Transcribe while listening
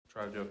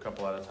Try to do a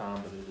couple at a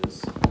time, but it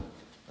is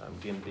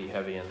getting to be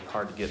heavy and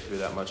hard to get through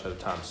that much at a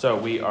time. So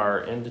we are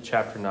into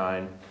chapter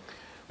 9.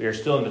 We are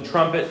still in the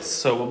trumpets,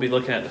 so we'll be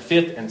looking at the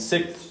fifth and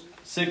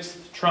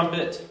sixth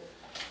trumpet,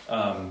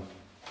 and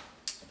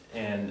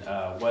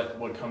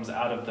what comes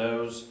out of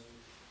those.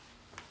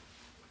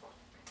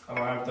 I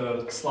don't have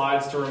the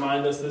slides to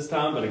remind us this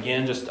time, but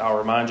again, I'll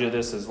remind you of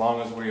this as long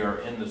as we are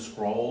in the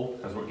scroll,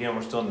 because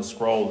we're still in the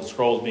scroll. The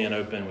scroll is being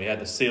opened. We had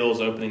the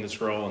seals opening the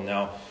scroll, and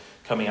now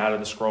coming out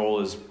of the scroll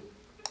is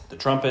the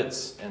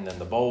trumpets and then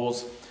the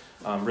bowls.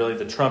 Really,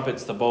 the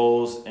trumpets, the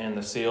bowls, and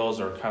the seals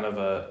are kind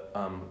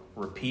of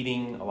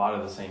repeating a lot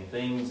of the same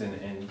things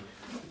and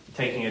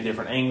taking a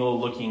different angle,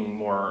 looking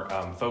more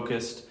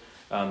focused.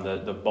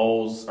 The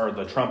bowls, or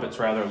the trumpets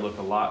rather, look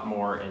a lot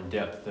more in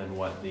depth than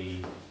what the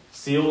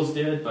seals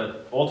did,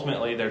 but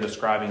ultimately they're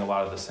describing a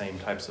lot of the same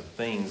types of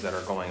things that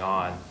are going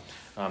on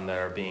that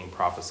are being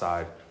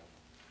prophesied.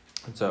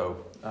 And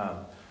so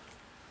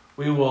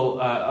we will,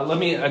 let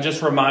me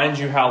just remind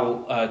you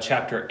how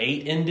chapter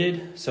 8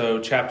 ended. So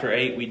chapter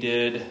 8, we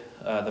did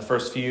the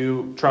first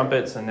few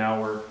trumpets, and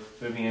now we're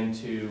moving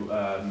into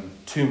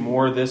 2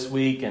 more this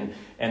week.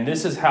 And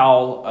this is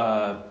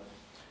how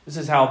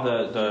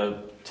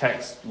the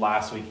text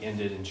last week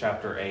ended in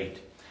chapter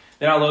 8.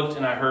 Then I looked,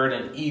 and I heard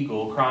an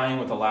eagle crying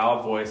with a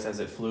loud voice as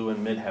it flew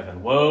in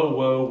mid-heaven. Woe,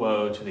 woe,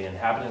 woe to the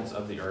inhabitants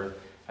of the earth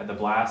at the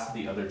blast of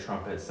the other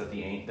trumpets that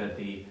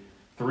the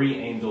 3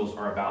 angels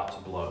are about to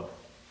blow.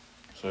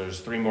 So there's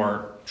 3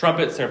 more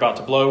trumpets they're about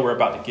to blow. We're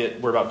about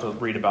to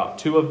read about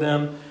 2 of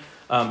them.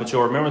 But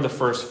you'll remember the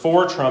first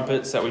 4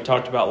 trumpets that we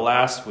talked about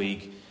last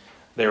week.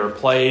 They were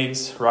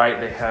plagues, right?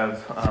 They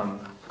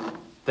have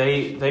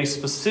they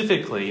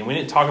specifically, and we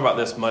didn't talk about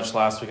this much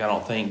last week, I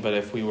don't think, but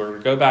if we were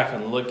to go back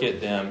and look at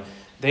them,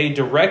 they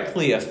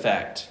directly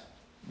affect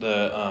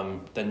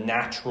the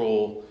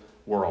natural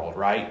world,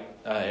 right?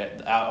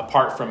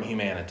 Apart from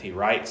humanity,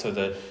 right? So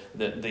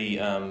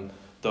the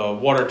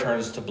water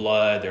turns to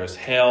blood. There's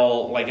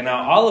hell.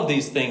 Now, all of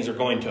these things are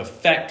going to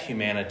affect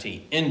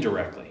humanity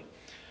indirectly.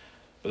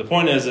 But the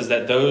point is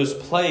that those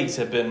plagues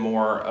have been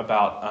more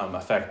about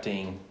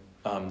affecting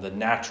the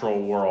natural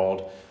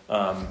world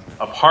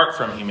apart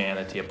from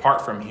humanity,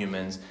 apart from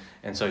humans.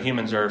 And so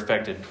humans are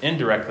affected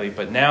indirectly.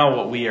 But now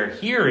what we are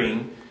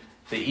hearing,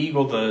 the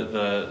eagle,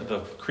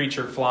 the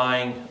creature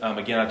flying,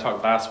 again, I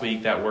talked last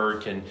week, that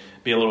word can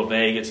be a little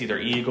vague. It's either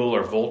eagle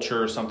or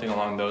vulture or something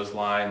along those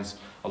lines.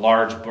 A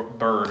large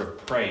bird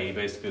of prey,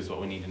 basically, is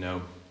what we need to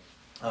know.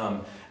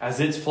 As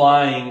it's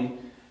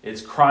flying,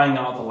 it's crying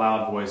out with a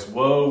loud voice,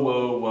 woe,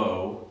 woe,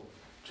 woe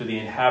to the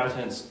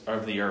inhabitants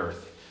of the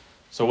earth.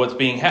 So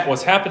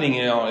what's happening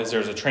is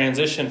there's a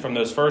transition from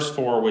those first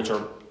 4,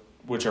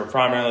 which are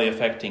primarily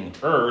affecting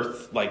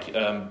earth,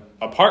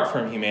 apart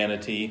from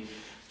humanity,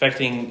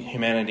 affecting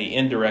humanity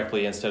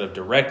indirectly instead of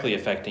directly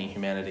affecting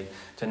humanity,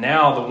 to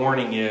now the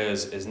warning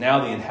is now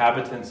the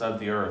inhabitants of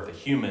the earth, the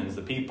humans,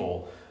 the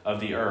people of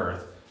the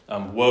earth,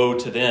 woe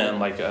to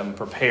them,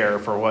 prepare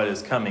for what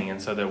is coming.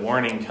 And so the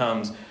warning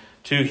comes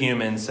to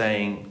humans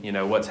saying,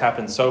 what's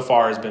happened so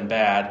far has been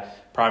bad,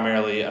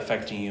 primarily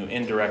affecting you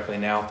indirectly.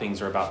 Now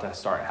things are about to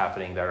start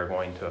happening that are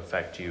going to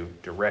affect you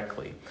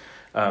directly.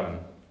 So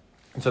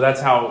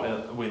that's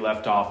how we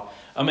left off.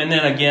 And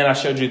then again, I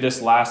showed you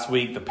this last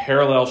week, the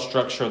parallel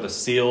structure of the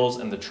seals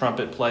and the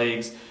trumpet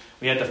plagues.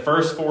 We had the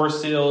first 4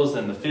 seals,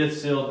 then the 5th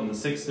seal, and the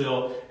 6th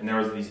seal, and there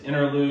was these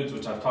interludes,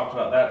 which I've talked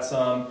about that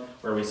some,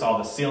 where we saw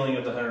the sealing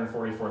of the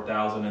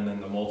 144,000 and then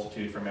the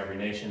multitude from every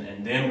nation,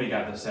 and then we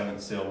got the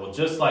 7th seal. Well,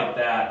 just like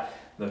that,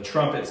 the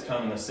trumpets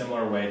come in a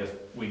similar way.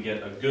 We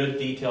get a good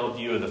detailed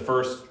view of the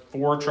first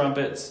 4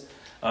 trumpets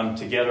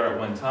together at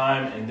one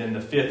time, and then the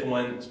 5th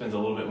one spends a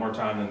little bit more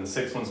time, and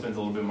the 6th one spends a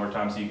little bit more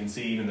time, so you can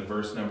see even the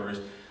verse numbers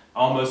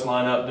almost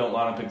don't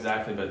line up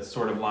exactly, but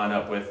sort of line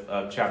up with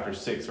chapter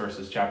 6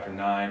 versus chapter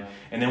 9.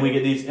 And then we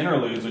get these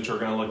interludes, which we're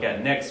going to look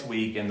at next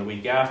week and the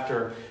week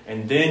after,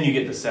 and then you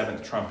get the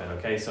 7th trumpet,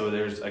 okay? So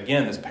there's,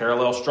 again, this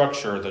parallel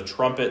structure, the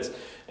trumpets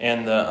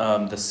and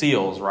the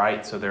seals,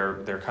 right? So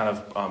they're kind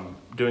of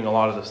doing a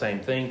lot of the same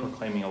thing,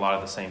 proclaiming a lot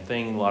of the same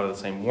thing, a lot of the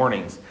same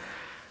warnings.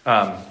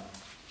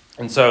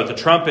 And so the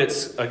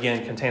trumpets,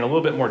 again, contain a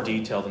little bit more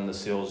detail than the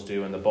seals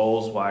do, and the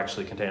bowls will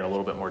actually contain a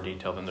little bit more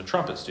detail than the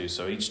trumpets do.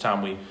 So each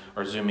time we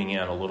are zooming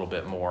in a little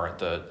bit more at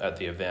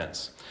the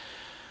events.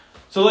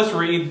 So let's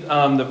read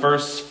the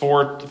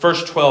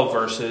first 12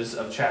 verses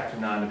of chapter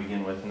 9 to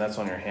begin with, and that's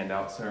on your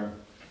handout, sir.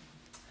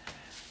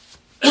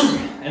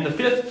 And the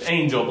 5th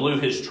angel blew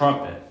his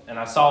trumpet, and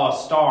I saw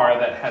a star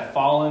that had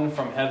fallen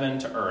from heaven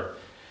to earth,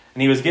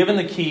 and he was given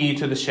the key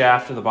to the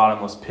shaft of the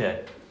bottomless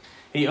pit.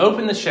 He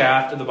opened the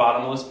shaft of the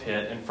bottomless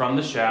pit, and from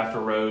the shaft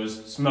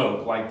arose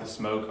smoke like the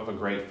smoke of a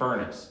great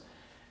furnace.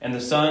 And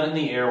the sun and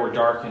the air were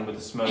darkened with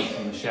the smoke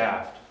from the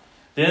shaft.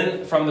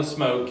 Then from the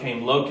smoke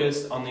came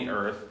locusts on the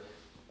earth,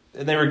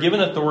 and they were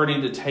given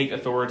authority to take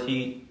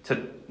authority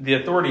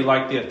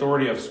like the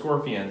authority of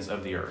scorpions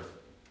of the earth.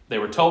 They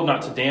were told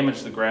not to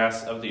damage the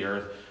grass of the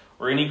earth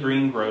or any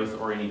green growth,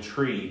 or any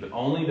tree, but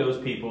only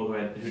those people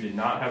who did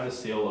not have the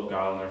seal of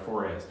God on their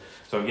foreheads.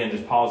 So again,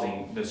 just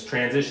pausing, this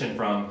transition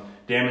from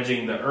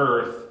damaging the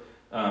earth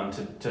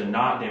to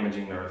not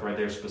damaging the earth, right?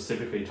 They're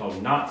specifically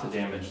told not to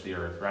damage the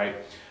earth, right?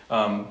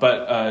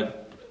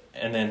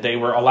 And then they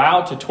were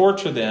allowed to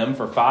torture them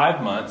for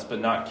 5 months, but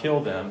not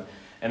kill them.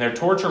 And their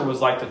torture was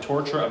like the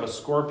torture of a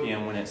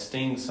scorpion when it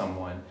stings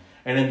someone.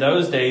 And in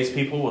those days,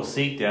 people will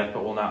seek death,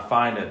 but will not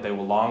find it. They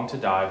will long to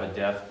die, but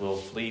death will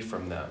flee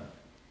from them.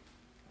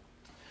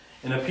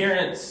 In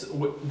appearance,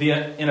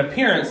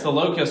 the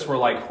locusts were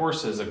like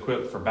horses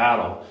equipped for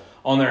battle.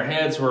 On their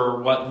heads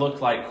were what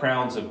looked like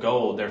crowns of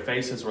gold. Their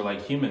faces were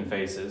like human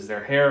faces,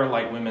 their hair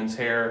like women's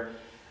hair,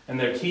 and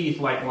their teeth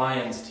like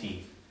lions'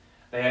 teeth.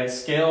 They had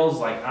scales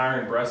like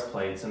iron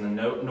breastplates, and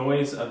the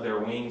noise of their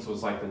wings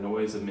was like the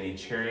noise of many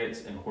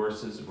chariots and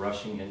horses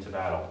rushing into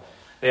battle.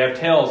 They have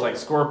tails like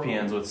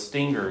scorpions with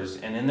stingers,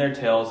 and in their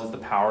tails is the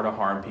power to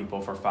harm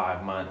people for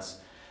 5 months.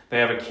 They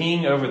have a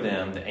king over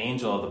them, the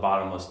angel of the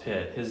bottomless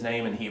pit. His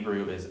name in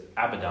Hebrew is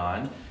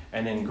Abaddon,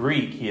 and in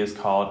Greek he is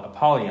called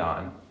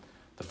Apollyon.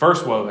 The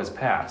first woe has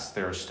passed.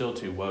 There are still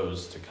 2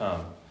 woes to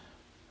come.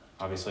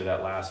 Obviously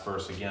that last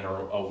verse, again,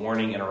 a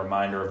warning and a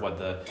reminder of what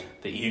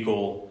the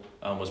eagle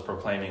was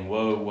proclaiming.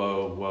 Woe,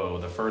 woe, woe.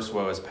 The first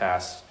woe has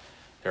passed.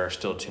 There are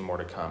still 2 more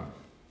to come.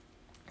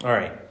 All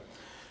right.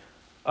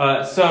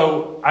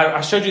 So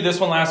I showed you this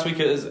one last week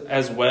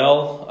as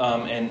well,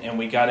 and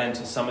we got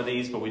into some of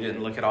these, but we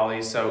didn't look at all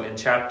these. So in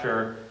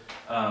chapter,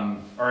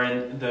 or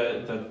in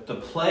the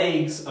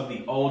plagues of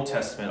the Old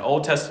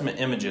Testament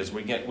images,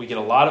 we get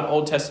a lot of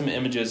Old Testament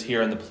images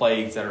here in the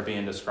plagues that are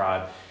being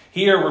described.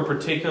 Here we're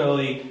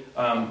particularly,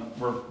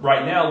 we're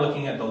right now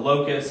looking at the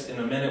locusts. In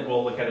a minute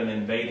we'll look at an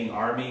invading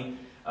army.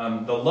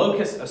 The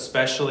locusts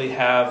especially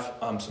have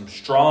some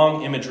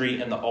strong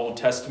imagery in the Old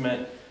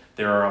Testament.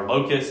 There are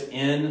locusts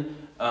in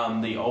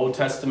the Old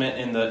Testament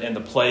in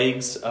the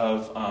plagues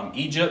of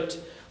Egypt.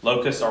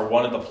 Locusts are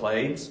one of the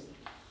plagues.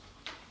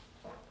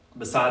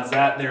 Besides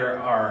that,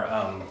 there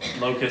are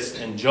locusts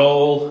in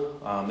Joel.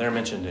 They're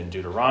mentioned in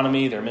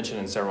Deuteronomy. They're mentioned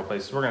in several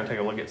places. We're going to take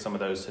a look at some of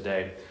those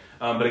today.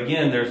 But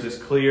again, there's this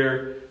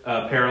clear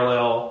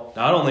parallel,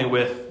 not only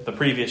with the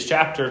previous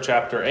chapter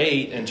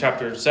 8, and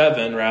chapter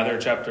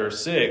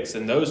 6.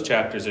 In those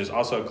chapters, there's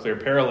also a clear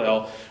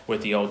parallel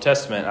with the Old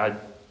Testament.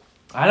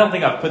 I don't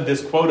think I've put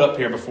this quote up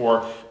here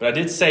before, but I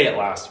did say it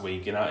last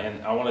week, and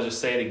I want to just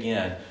say it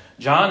again.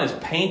 John is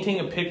painting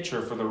a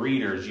picture for the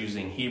readers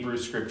using Hebrew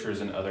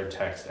scriptures and other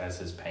texts as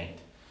his paint.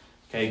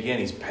 Okay, again,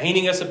 he's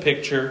painting us a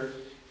picture,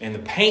 and the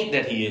paint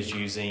that he is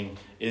using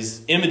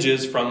is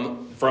images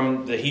from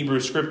the Hebrew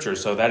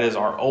scriptures. So that is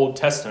our Old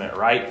Testament,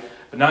 right?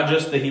 But not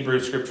just the Hebrew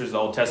scriptures of the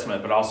Old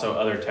Testament, but also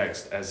other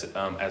texts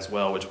as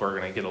well, which we're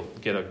going to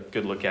get a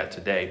good look at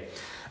today.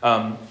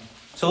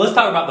 So let's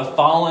talk about the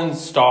fallen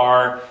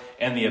star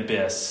and the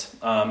abyss.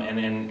 And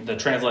in the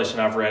translation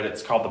I've read,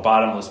 it's called the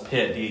bottomless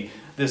pit.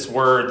 This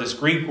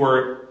Greek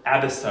word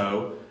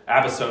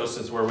abyssos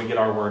is where we get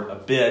our word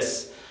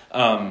abyss.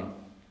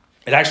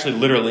 It actually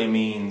literally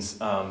means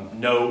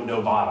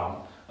no bottom.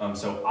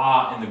 So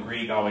in the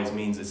Greek always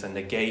means it's a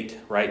negate,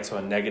 right? So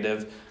a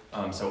negative.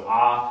 So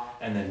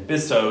and then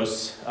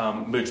bissos,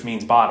 which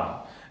means bottom.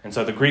 And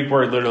so the Greek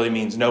word literally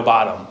means no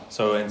bottom.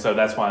 So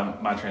that's why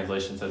my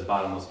translation says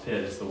bottomless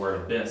pit. It's the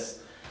word abyss.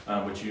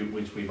 Which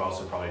we've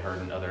also probably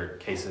heard in other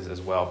cases as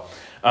well.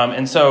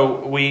 And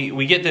so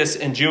we get this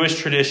in Jewish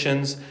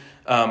traditions.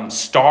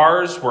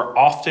 Stars were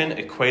often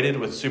equated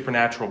with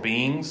supernatural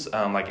beings,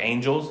 like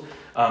angels.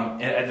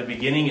 At the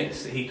beginning,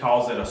 he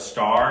calls it a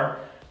star.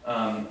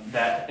 And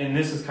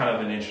this is kind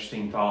of an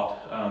interesting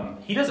thought.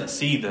 He doesn't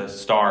see the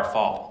star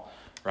fall,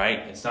 right?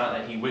 It's not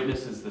that he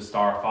witnesses the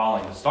star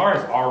falling. The star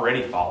has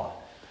already fallen.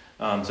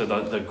 So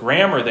the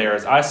grammar there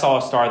is, I saw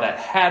a star that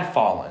had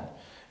fallen.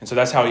 And so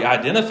that's how he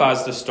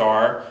identifies the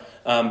star,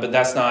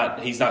 but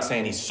he's not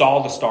saying he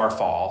saw the star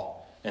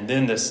fall, and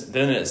then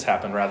it's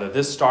happened. Rather,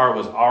 this star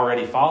was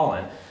already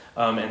fallen.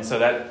 And so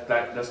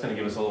that's going to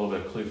give us a little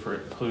bit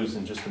of clues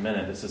in just a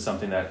minute. This is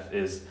something that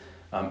is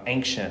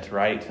ancient,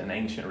 right? An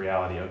ancient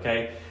reality,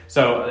 okay?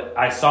 So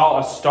I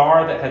saw a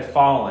star that had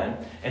fallen,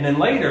 and then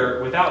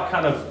later, without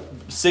kind of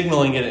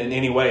signaling it in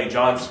any way,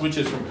 John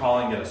switches from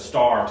calling it a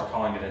star to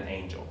calling it an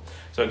angel.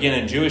 So again,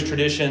 in Jewish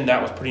tradition,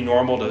 that was pretty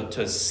normal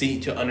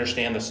to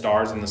understand the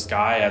stars in the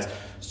sky as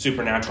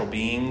supernatural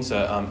beings,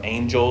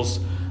 angels,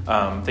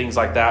 things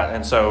like that.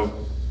 And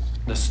so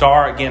the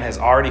star, again, has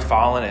already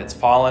fallen. It's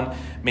fallen,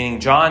 meaning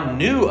John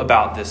knew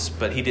about this,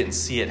 but he didn't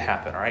see it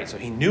happen, all right? So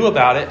he knew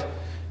about it.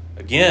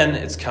 Again,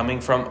 it's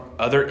coming from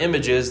other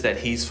images that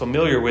he's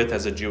familiar with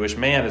as a Jewish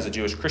man, as a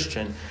Jewish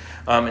Christian.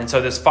 And so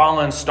this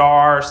fallen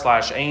star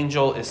 /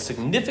 angel is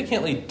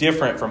significantly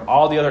different from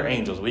all the other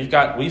angels. We've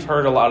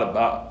heard a lot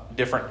about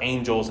different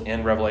angels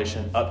in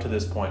Revelation up to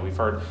this point. We've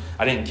heard,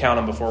 I didn't count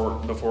them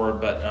before,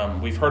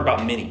 but we've heard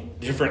about many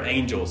different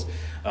angels.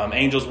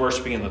 Angels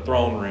worshiping in the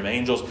throne room,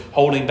 angels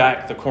holding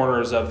back the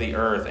corners of the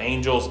earth,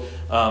 angels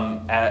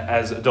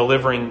as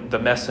delivering the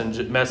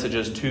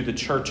messages to the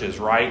churches,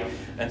 right?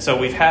 And so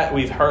we've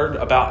heard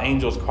about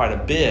angels quite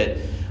a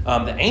bit.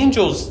 The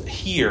angels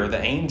here,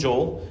 the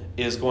angel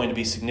is going to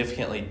be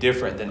significantly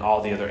different than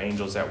all the other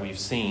angels that we've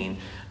seen.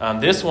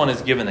 This one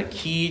is given the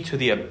key to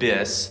the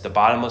abyss, the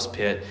bottomless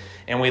pit,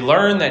 and we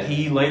learn that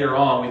he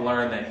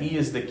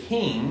is the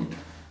king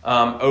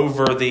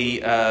over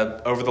the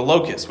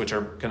locusts, which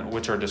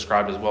are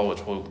described as well,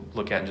 which we'll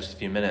look at in just a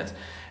few minutes.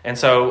 And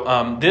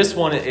so this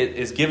one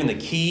is given the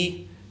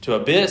key to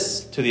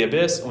the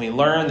abyss, and we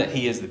learn that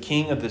he is the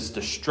king of this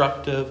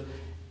destructive,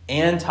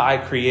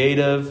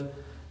 anti-creative,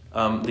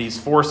 these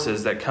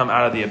forces that come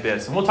out of the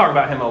abyss. And we'll talk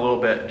about him a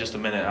little bit in just a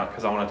minute,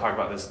 because I want to talk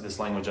about this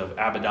language of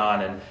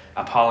Abaddon and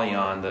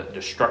Apollyon, the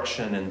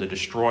destruction and the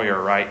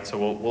destroyer, right? So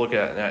we'll look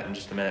at that in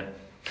just a minute.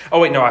 Oh,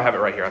 wait, no, I have it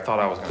right here. I thought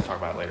I was going to talk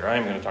about it later. I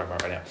am going to talk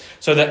about it right now.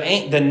 So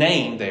the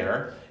name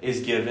there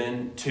is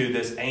given to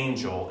this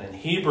angel. In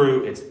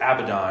Hebrew, it's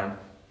Abaddon.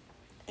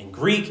 In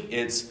Greek,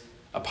 it's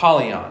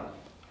Apollyon.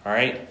 All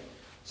right?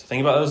 So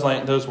think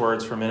about those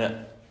words for a minute.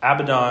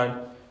 Abaddon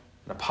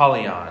and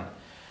Apollyon.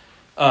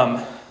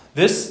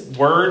 This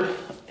word,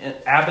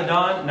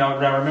 Abaddon, now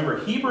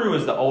remember, Hebrew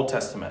is the Old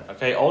Testament.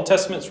 Okay, Old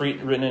Testament's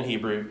written in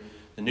Hebrew.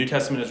 The New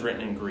Testament is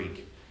written in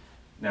Greek.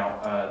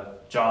 Now,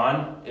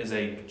 John is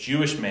a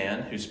Jewish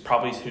man who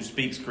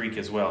speaks Greek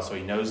as well. So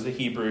he knows the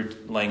Hebrew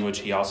language.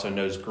 He also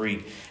knows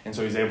Greek. And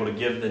so he's able to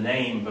give the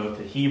name both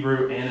in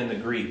Hebrew and in the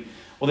Greek.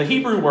 Well, the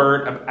Hebrew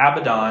word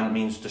Abaddon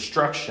means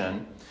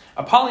destruction.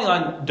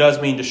 Apollyon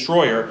does mean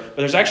destroyer, but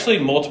there's actually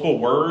multiple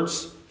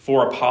words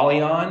for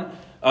Apollyon.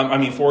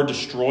 For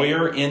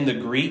destroyer in the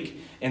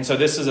Greek. And so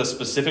this is a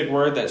specific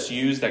word that's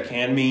used that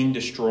can mean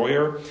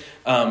destroyer.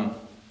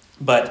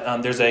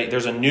 But there's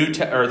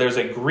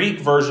a Greek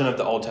version of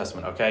the Old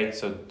Testament, okay?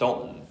 So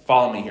don't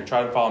follow me here.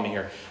 Try to follow me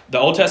here. The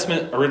Old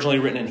Testament originally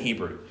written in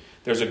Hebrew.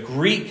 There's a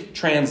Greek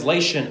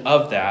translation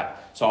of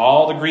that. So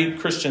all the Greek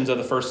Christians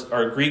of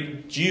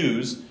Greek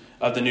Jews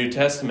of the New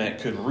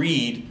Testament could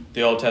read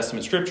the Old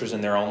Testament scriptures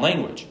in their own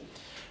language.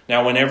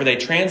 Now, whenever they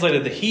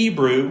translated the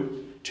Hebrew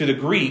to the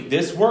Greek,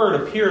 this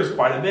word appears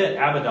quite a bit.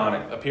 Abaddon,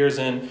 it appears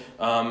in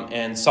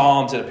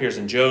Psalms. It appears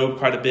in Job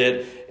quite a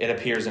bit. It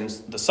appears in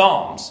the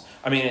Psalms.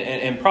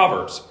 In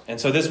Proverbs. And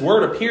so this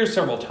word appears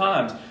several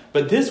times,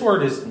 but this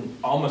word is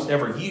almost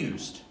never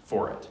used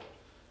for it.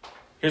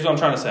 Here's what I'm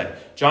trying to say.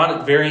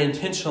 John very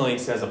intentionally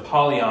says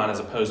Apollyon as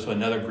opposed to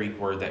another Greek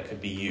word that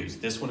could be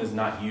used. This one is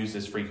not used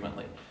as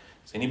frequently.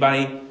 Does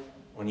anybody,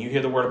 when you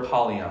hear the word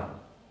Apollyon,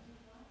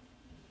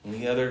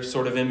 any other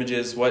sort of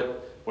images,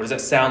 what does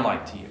that sound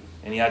like to you?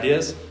 Any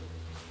ideas?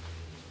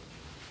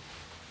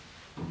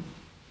 I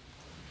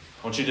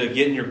want you to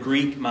get in your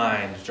Greek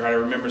mind. Try to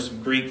remember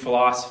some Greek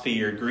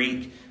philosophy or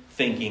Greek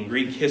thinking,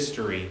 Greek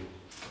history.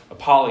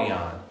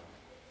 Apollyon.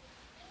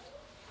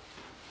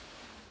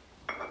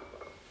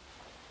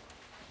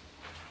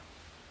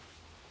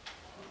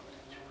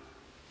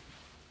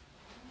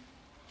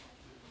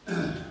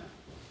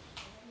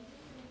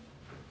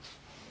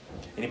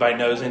 Anybody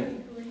knows any?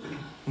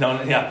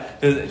 No, yeah.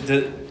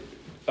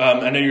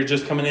 I know you're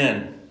just coming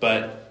in,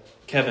 but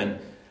Kevin,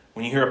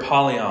 when you hear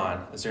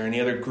Apollyon, is there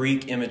any other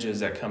Greek images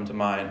that come to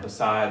mind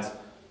besides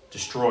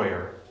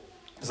destroyer?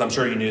 Because I'm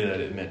sure you knew that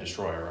it meant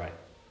destroyer, right?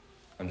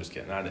 I'm just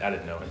kidding. I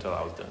didn't know until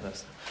I was doing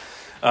this.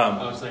 I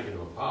was thinking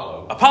of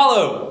Apollo.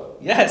 Apollo,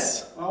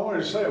 yes. I wanted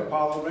to say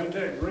Apollo. Ain't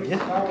that Greek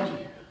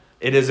mythology?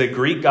 It is a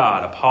Greek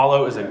god.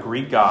 Apollo is a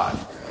Greek god.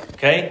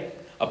 Okay?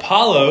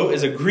 Apollo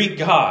is a Greek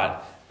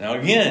god. Now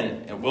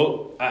again,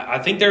 I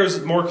think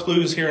there's more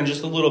clues here in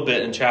just a little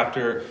bit in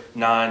chapter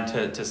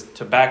 9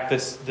 to back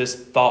this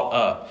thought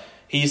up.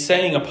 He's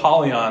saying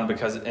Apollyon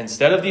because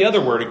instead of the other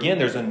word, again,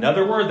 there's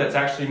another word that's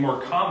actually more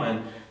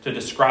common to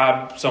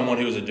describe someone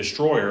who is a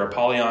destroyer.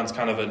 Apollyon's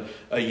kind of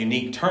a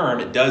unique term.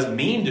 It does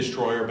mean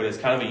destroyer, but it's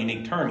kind of a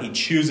unique term. He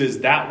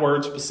chooses that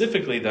word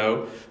specifically,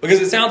 though, because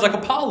it sounds like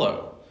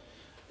Apollo.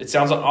 It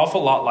sounds an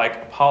awful lot like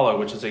Apollo,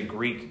 which is a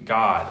Greek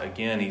god.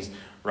 Again, he's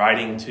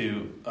writing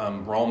to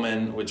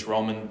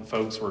Roman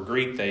folks were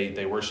Greek.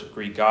 They worship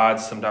Greek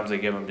gods. Sometimes they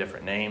give them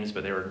different names,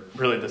 but they were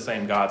really the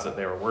same gods that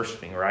they were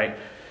worshiping, right?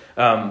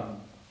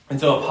 And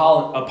so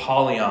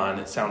Apollyon,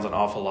 it sounds an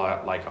awful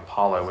lot like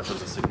Apollo, which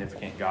was a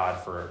significant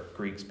god for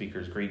Greek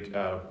speakers, Greek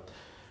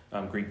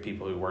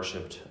people who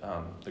worshipped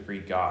the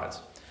Greek gods.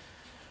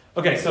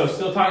 Okay, so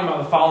still talking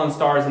about the fallen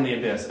stars in the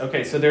abyss.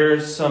 Okay, so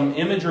there's some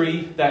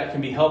imagery that can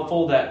be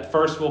helpful that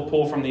first we'll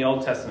pull from the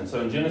Old Testament.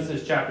 So in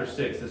Genesis chapter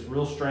 6, this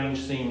real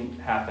strange scene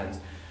happens.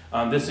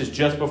 This is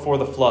just before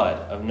the flood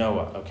of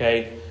Noah,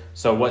 okay?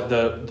 So what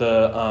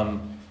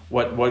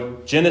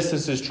what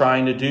Genesis is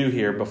trying to do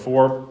here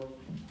before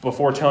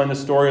telling the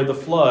story of the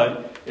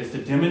flood is to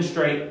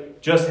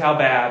demonstrate just how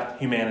bad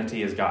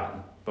humanity has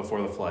gotten,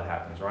 before the flood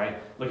happens, right?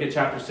 Look at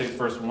chapter 6,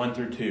 verse 1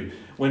 through 2.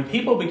 When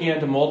people began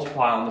to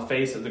multiply on the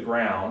face of the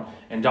ground,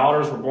 and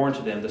daughters were born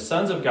to them, the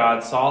sons of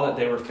God saw that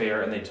they were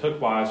fair, and they took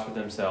wives for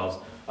themselves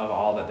of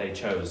all that they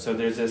chose. So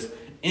there's this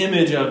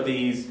image of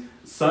these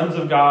sons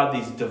of God,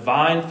 these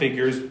divine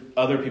figures,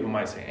 other people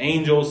might say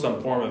angels,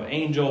 some form of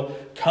angel,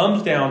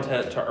 comes down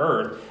to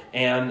earth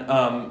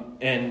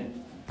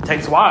and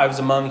takes wives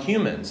among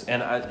humans.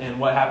 And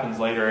what happens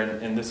later,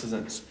 and this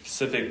isn't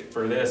specific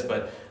for this,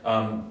 but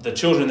the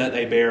children that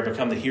they bear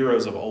become the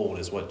heroes of old,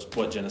 is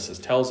what Genesis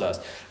tells us.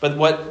 But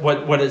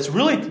what it's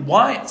really,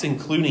 why it's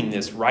including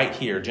this right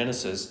here,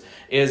 Genesis,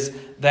 is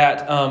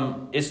that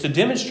it's to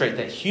demonstrate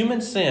that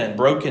human sin,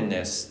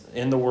 brokenness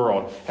in the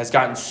world has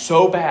gotten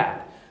so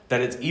bad that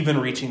it's even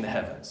reaching the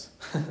heavens.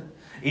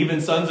 Even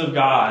sons of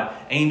God,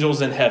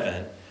 angels in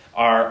heaven,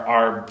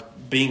 are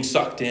being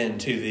sucked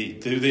into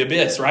the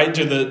abyss, right?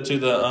 To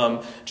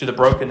the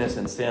brokenness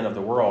and sin of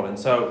the world. And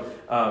so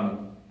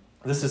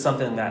this is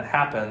something that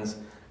happens,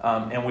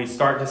 and we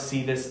start to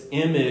see this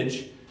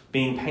image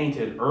being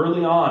painted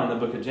early on in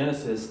the book of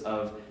Genesis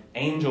of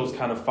angels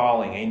kind of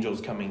falling, angels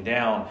coming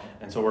down.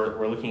 And so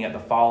we're looking at the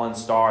fallen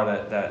star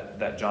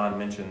that John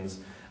mentions.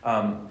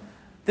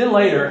 Then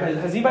later,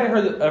 has anybody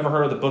ever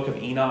heard of the book of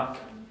Enoch?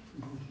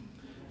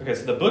 Okay,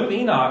 so the book of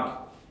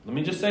Enoch, let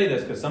me just say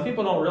this, because some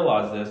people don't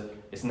realize this,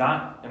 it's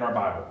not in our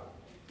Bible.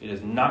 It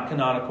is not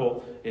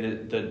canonical. It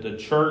is the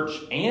church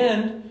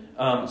and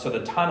so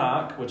the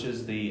Tanakh, which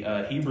is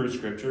the Hebrew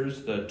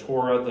scriptures, the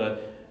Torah, the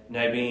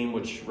Nevi'im,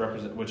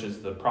 which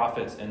is the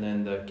prophets, and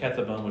then the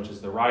Ketubim, which is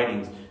the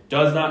writings,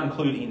 does not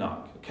include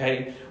Enoch.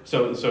 Okay,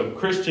 so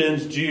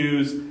Christians,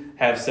 Jews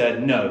have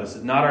said no, this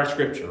is not our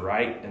scripture,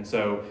 right? And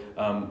so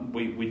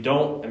we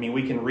don't. I mean,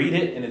 we can read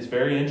it and it's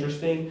very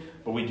interesting,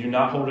 but we do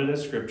not hold it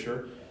as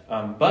scripture.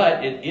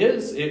 But it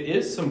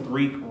is some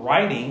Greek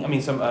writing. I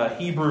mean, some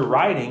Hebrew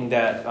writing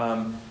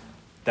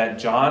that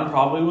John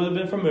probably would have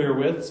been familiar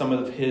with. Some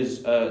of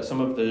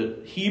the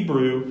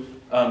Hebrew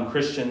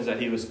Christians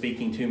that he was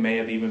speaking to may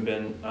have even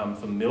been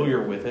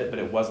familiar with it, but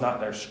it was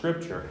not their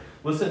scripture.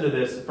 Listen to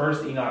this,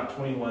 1 Enoch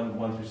 21,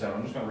 1 through 7.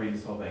 I'm just going to read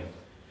this whole thing.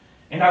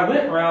 And I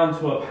went round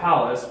to a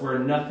palace where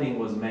nothing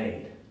was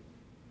made.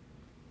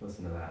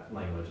 Listen to that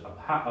language.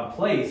 A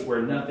place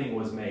where nothing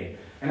was made.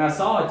 And I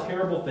saw a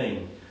terrible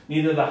thing.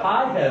 Neither the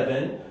high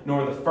heaven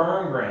nor the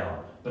firm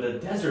ground, but a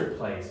desert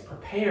place,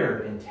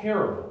 prepared and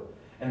terrible.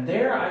 And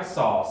there I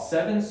saw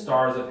 7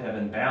 stars of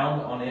heaven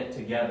bound on it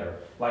together,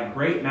 like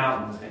great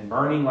mountains, and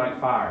burning like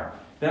fire.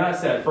 Then I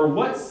said, for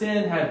what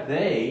sin have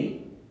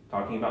they,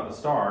 talking about the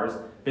stars,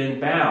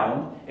 been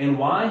bound, and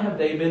why have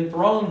they been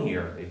thrown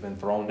here? They've been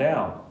thrown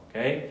down.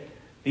 Okay?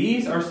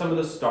 These are some of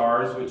the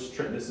stars which,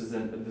 this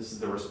is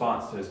the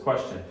response to his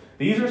question.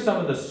 These are some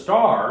of the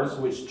stars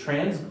which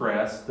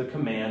transgress the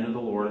command of the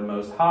Lord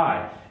Most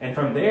High. And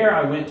from there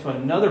I went to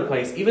another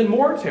place, even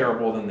more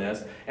terrible than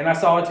this, and I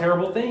saw a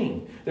terrible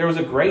thing. There was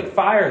a great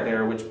fire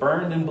there which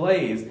burned and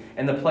blazed,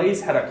 and the place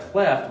had a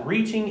cleft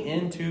reaching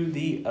into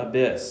the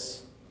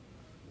abyss.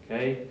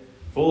 Okay?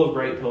 Full of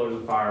great pillars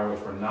of fire which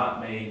were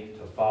not made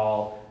to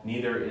fall,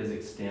 neither its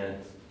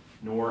extent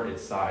nor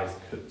its size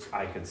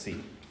I could see.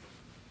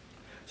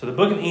 So the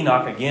book of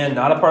Enoch, again,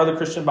 not a part of the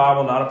Christian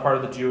Bible, not a part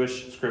of the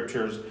Jewish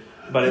scriptures,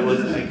 but it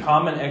was a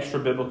common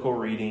extra-biblical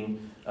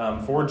reading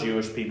for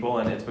Jewish people,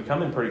 and it's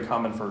becoming pretty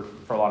common for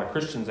a lot of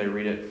Christians. They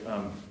read it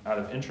out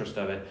of interest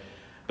of it.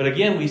 But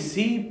again, we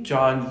see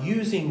John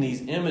using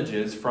these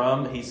images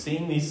he's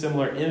seeing these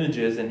similar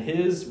images in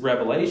his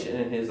revelation,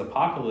 in his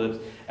apocalypse,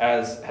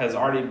 as has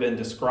already been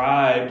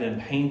described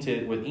and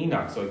painted with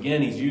Enoch. So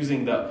again, he's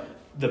using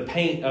the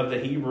paint of the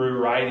Hebrew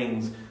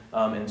writings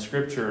in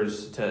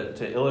scriptures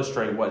to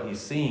illustrate what he's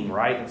seeing,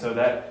 right? And so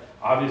that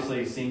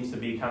obviously seems to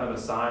be kind of a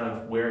sign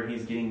of where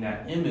he's getting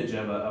that image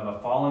of a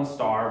fallen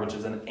star, which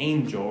is an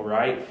angel,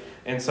 right?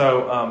 And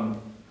so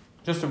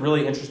just a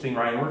really interesting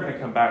writing. We're going to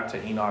come back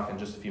to Enoch in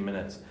just a few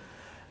minutes.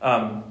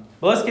 But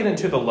let's get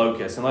into the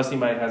locust, unless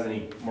anybody has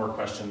any more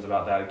questions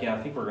about that. Again,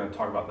 I think we're going to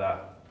talk about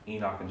that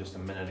Enoch in just a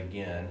minute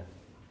again.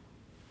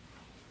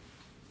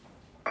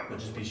 But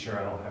just be sure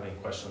I don't have any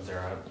questions there.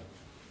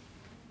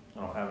 I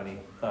don't have any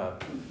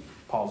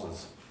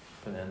pauses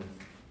put in.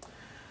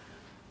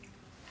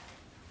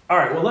 All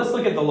right, well, let's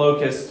look at the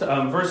locust.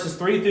 Verses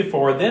 3 through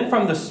 4. Then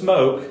from the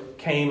smoke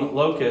came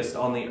locusts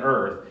on the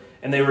earth,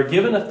 and they were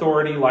given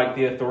authority like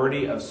the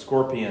authority of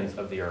scorpions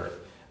of the earth.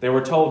 They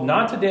were told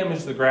not to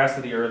damage the grass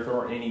of the earth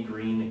or any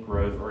green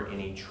growth or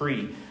any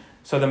tree.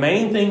 So the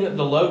main thing that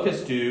the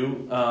locusts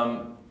do,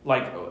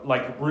 like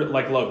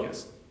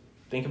locusts.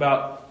 Think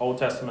about Old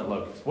Testament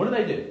locusts. What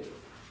do?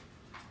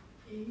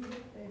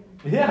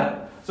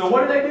 Yeah. So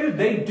what do?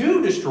 They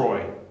do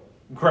destroy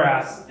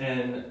grass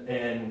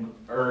and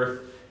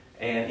earth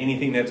and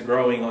anything that's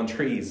growing on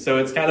trees. So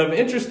it's kind of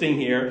interesting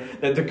here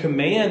that the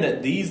command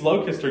that these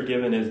locusts are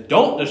given is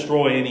don't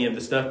destroy any of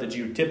the stuff that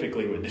you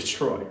typically would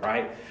destroy,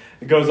 right?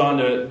 It goes on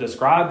to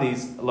describe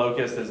these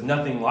locusts as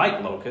nothing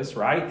like locusts,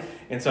 right?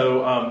 And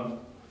so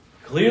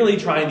clearly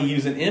trying to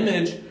use an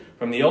image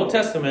from the Old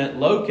Testament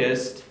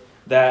locust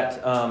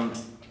that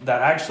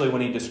that actually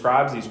when he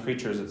describes these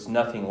creatures, it's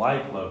nothing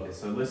like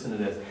locusts. So listen to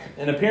this.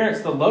 In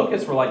appearance, the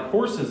locusts were like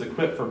horses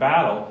equipped for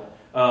battle.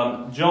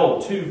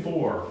 Joel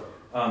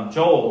 2:4.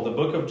 Joel, the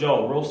book of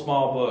Joel, real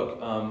small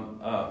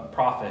book,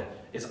 prophet.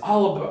 It's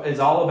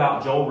all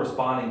about Joel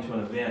responding to an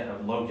event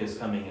of locusts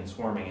coming and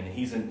swarming, and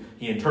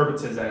he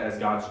interprets it as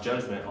God's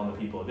judgment on the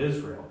people of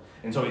Israel.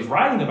 And so he's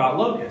writing about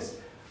locusts.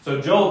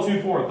 So Joel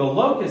 2:4, the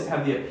locusts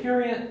have the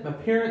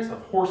appearance of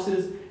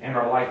horses and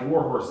are like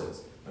war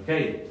horses.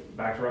 Okay,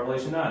 back to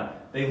Revelation 9.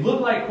 They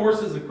look like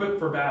horses equipped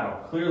for battle.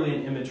 Clearly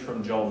an image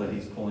from Joel that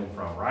he's pulling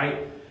from,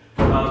 right?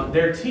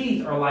 Their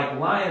teeth are like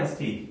lion's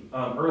teeth.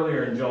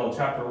 Earlier in Joel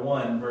chapter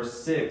 1,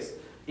 verse 6,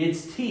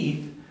 its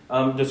teeth,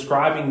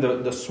 describing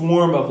the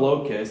swarm of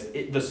locusts.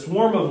 The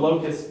swarm of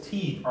locusts'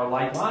 teeth are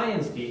like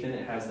lion's teeth, and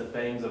it has the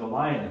fangs of a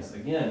lioness.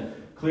 Again,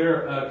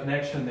 clear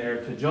connection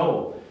there to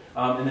Joel.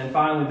 And then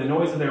finally, the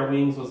noise of their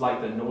wings was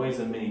like the noise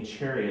of many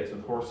chariots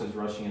with horses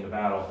rushing into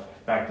battle.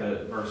 Back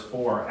to verse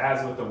 4,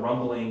 as with the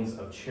rumblings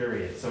of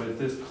chariots. So it's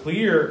this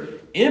clear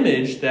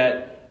image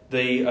that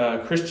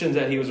the Christians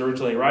that he was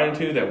originally writing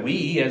to, that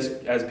we,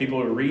 as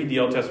people who read the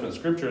Old Testament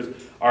scriptures,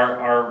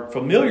 are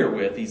familiar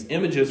with. These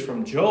images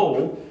from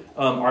Joel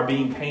are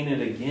being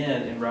painted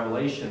again in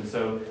Revelation.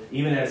 So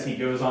even as he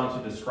goes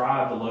on to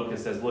describe the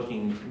locusts as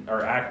looking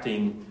or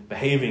acting,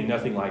 behaving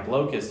nothing like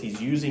locusts,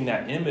 he's using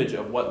that image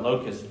of what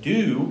locusts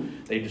do.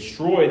 They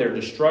destroy, they're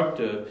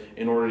destructive,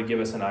 in order to give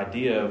us an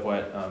idea of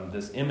what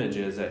this image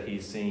is that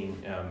he's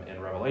seeing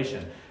in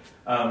Revelation.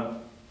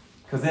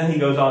 Because then he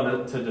goes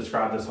on to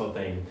describe this whole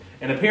thing.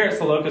 In appearance,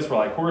 the locusts were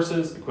like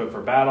horses equipped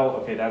for battle.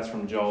 Okay, that's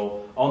from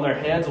Joel. On their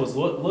heads was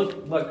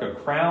looked like a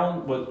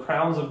crown with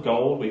crowns of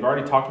gold. We've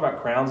already talked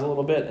about crowns a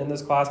little bit in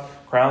this class.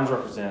 Crowns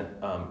represent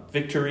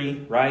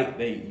victory, right?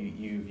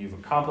 You've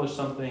accomplished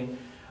something.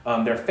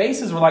 Their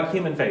faces were like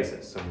human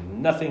faces, so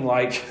nothing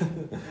like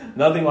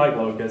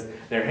locusts.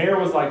 Their hair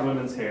was like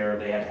women's hair.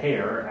 They had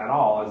hair at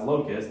all as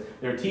locusts.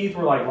 Their teeth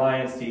were like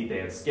lion's teeth. They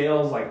had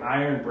scales like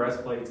iron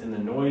breastplates, and the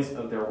noise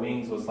of their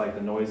wings was like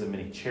the noise of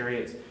many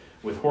chariots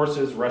with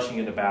horses rushing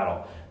into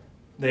battle.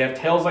 They have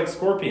tails like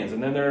scorpions,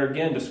 and then they're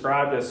again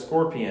described as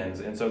scorpions,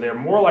 and so they're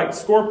more like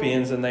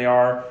scorpions than they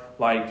are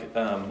like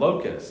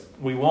locusts.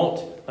 We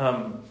won't...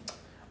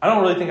 I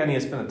don't really think I need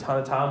to spend a ton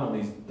of time on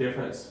these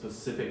different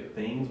specific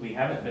things. We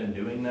haven't been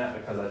doing that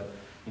because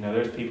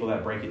there's people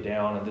that break it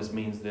down and this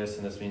means this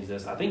and this means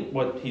this. I think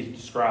what he's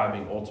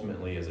describing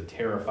ultimately is a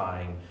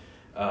terrifying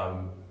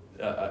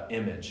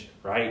image,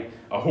 right?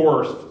 A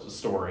horror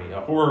story, a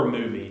horror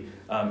movie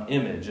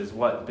image is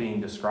what's being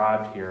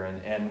described here.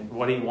 And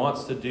what he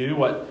wants to do,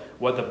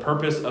 what the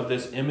purpose of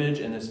this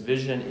image and this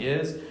vision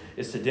is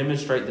to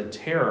demonstrate the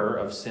terror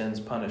of sin's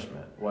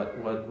punishment,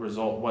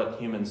 what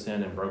human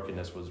sin and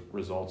brokenness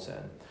results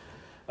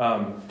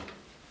in.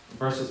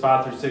 Verses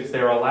 5-6,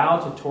 they are allowed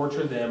to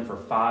torture them for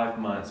 5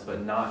 months,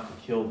 but not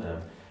to kill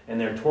them. And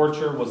their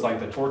torture was like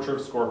the torture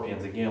of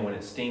scorpions, again, when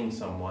it stings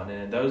someone.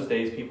 And in those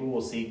days, people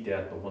will seek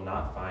death, but will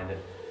not find it.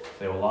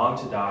 They will long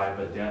to die,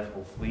 but death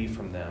will flee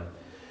from them.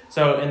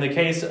 So in the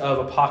case of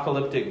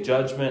apocalyptic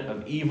judgment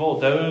of evil,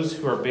 those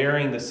who are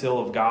bearing the seal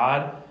of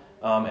God,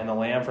 and the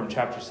Lamb from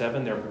chapter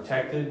 7, they're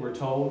protected, we're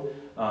told.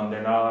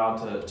 They're not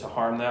allowed to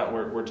harm that.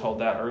 We're told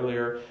that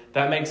earlier.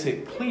 That makes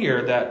it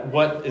clear that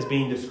what is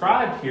being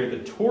described here,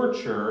 the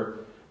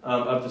torture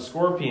of the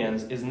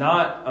scorpions, is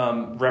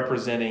not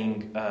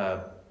representing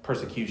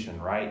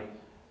persecution, right?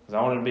 Because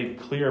I want to be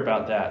clear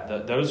about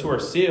that. Those who are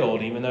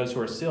sealed, even those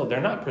who are sealed,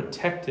 they're not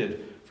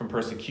protected from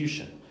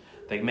persecution.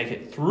 They make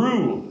it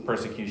through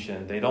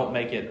persecution. They don't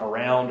make it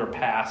around or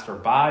past or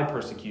by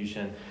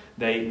persecution.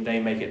 They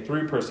make it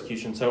through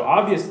persecution. So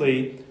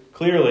obviously,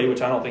 clearly,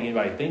 which I don't think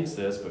anybody thinks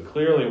this, but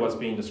clearly what's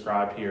being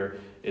described here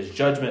is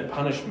judgment,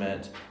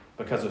 punishment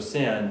because of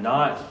sin,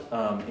 not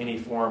any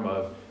form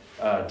of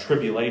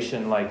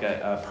tribulation like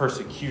a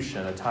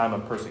persecution, a time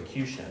of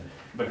persecution,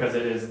 because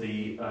it is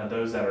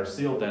those that are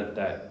sealed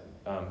that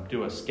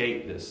do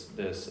escape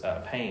this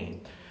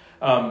pain.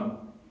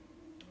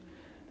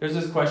 There's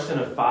this question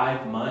of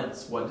 5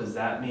 months. What does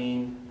that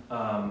mean?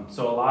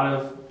 So a lot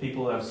of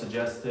people have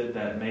suggested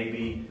that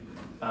maybe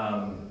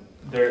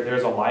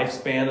there's a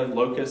lifespan of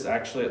locusts.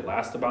 Actually, it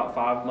lasts about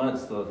 5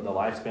 months. The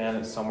lifespan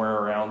is somewhere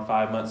around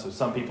 5 months. So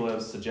some people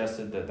have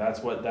suggested that that's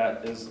what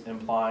that is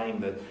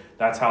implying, that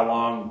that's how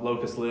long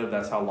locusts live,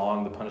 that's how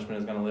long the punishment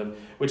is going to live.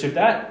 Which if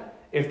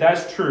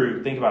that's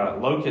true, think about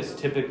it.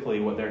 Locusts typically,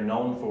 what they're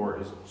known for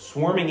is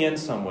swarming in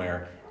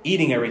somewhere,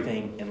 eating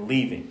everything, and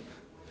leaving.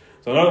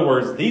 So in other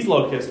words, these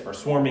locusts are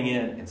swarming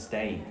in and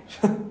staying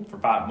for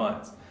 5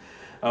 months.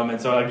 And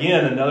so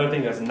again, another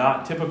thing that's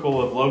not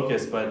typical of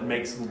locusts, but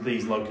makes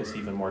these locusts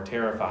even more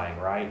terrifying,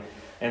 right?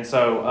 And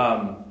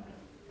so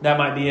that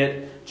might be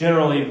it.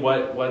 Generally,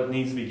 what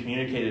needs to be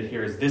communicated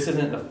here is this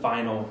isn't the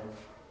final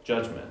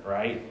judgment,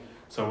 right?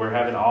 So we're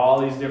having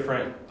all these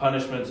different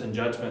punishments and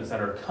judgments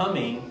that are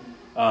coming,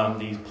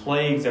 these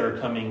plagues that are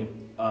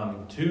coming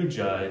to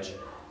judge,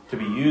 to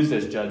be used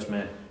as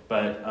judgment.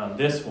 But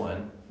this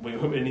one,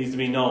 it needs to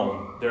be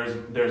known.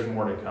 There's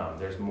more to come.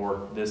 There's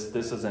more. This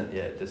isn't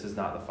it. This is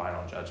not the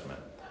final judgment.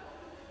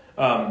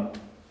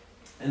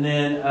 And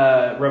then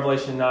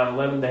Revelation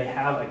 9:11, they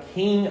have a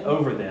king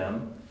over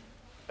them.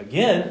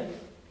 Again,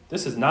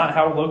 this is not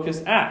how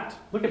locusts act.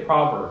 Look at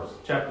Proverbs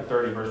chapter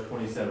 30, verse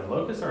 27.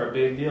 Locusts are a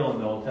big deal in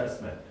the Old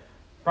Testament.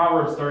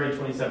 Proverbs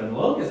 30:27.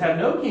 Locusts have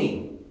no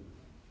king,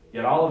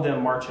 yet all of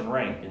them march in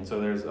rank. And so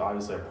there's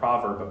obviously a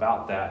proverb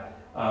about that.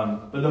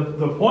 But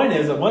the point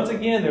is that once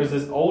again, there's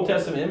this Old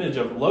Testament image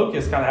of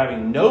locusts kind of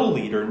having no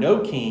leader, no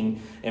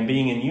king, and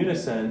being in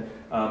unison.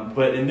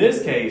 But in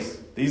this case,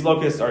 these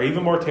locusts are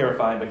even more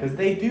terrifying because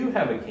they do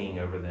have a king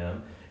over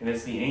them. And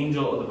it's the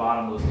angel of the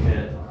bottomless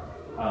pit,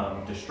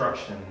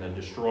 destruction, the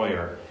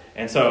destroyer.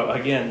 And so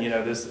again,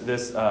 this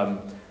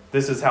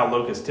is how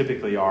locusts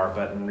typically are.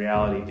 But in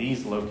reality,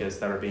 these locusts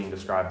that are being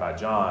described by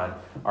John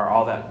are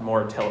all that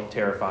more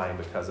terrifying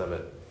because of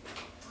it.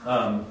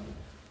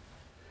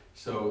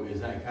 So is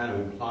that kind of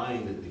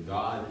implying that the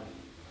God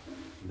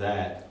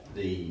that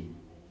the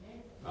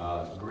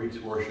Greeks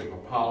worship,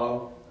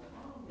 Apollo,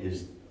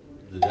 is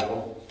the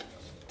devil?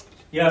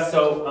 Yeah,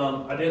 so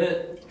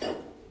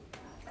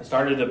I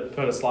started to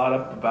put a slide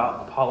up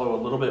about Apollo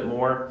a little bit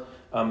more.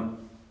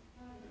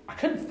 I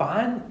couldn't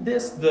find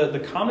this. The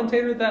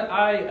commentator that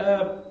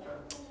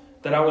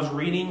I was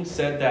reading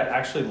said that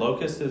actually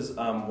locust is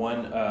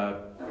one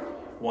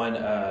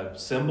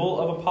symbol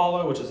of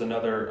Apollo, which is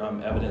another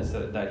evidence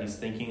that he's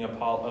thinking of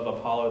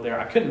Apollo there.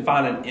 I couldn't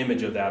find an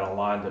image of that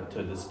online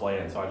to display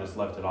it, so I just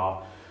left it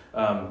off.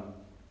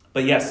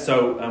 But yes,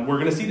 so we're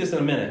going to see this in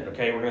a minute.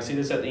 Okay, we're going to see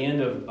this at the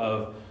end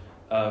of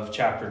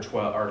chapter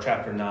 12 or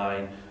chapter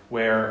 9,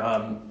 where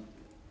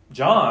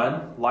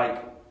John,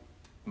 like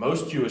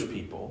most Jewish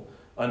people,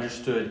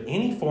 understood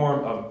any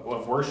form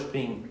of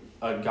worshiping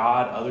a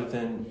god other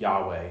than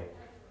Yahweh,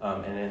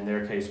 and in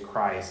their case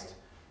Christ,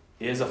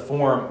 is a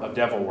form of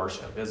devil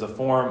worship, is a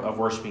form of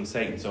worshiping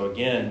Satan. So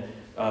again,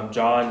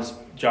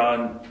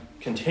 John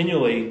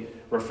continually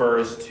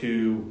refers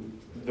to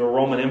the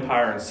Roman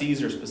Empire and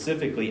Caesar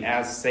specifically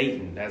as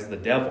Satan, as the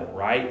devil,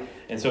 right?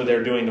 And so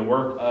they're doing the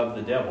work of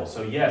the devil.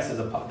 So yes,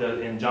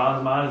 in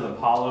John's mind, is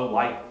Apollo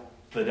like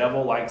the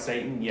devil, like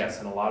Satan?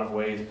 Yes, in a lot of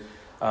ways.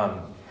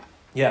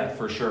 Yeah,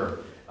 for sure.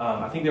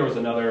 I think there was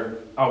another.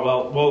 Oh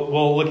well,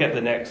 we'll look at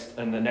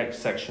in the next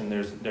section.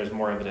 There's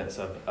more evidence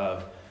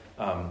of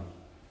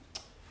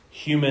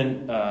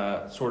human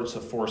sorts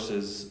of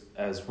forces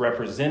as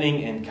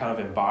representing and kind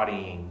of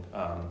embodying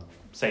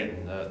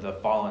Satan, the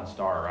fallen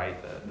star, right?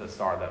 The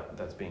star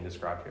that's being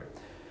described here.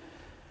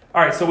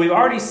 All right, so we've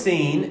already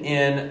seen back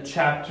in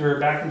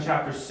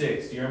chapter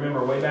 6. Do you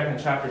remember way back in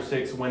chapter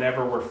 6,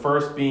 whenever we're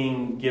first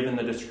being given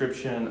the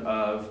description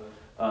of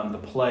the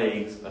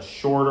plagues, a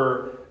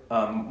shorter,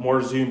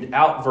 more zoomed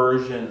out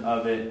version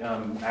of it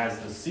as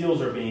the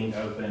seals are being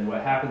opened.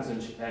 What happens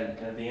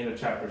at the end of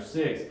chapter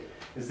 6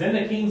 is then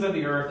the kings of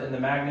the earth and the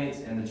magnates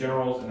and the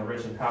generals and the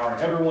rich in power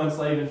and everyone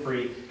slave and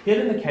free hid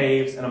in the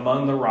caves and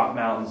among the rock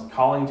mountains,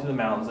 calling to the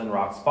mountains and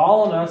rocks,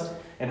 fall on us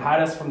and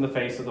hide us from the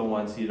face of the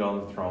one seated on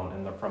the throne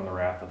and from the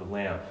wrath of the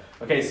Lamb.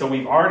 Okay, so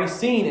we've already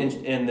seen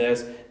in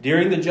this,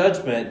 during the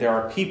judgment, there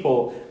are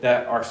people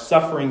that are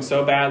suffering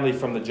so badly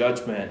from the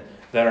judgment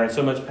that are in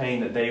so much pain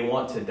that they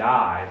want to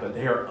die, but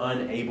they are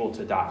unable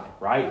to die,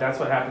 right? That's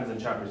what happens in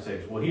chapter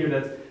 6. Well, here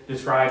that's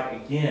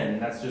described again,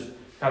 and that's just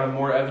kind of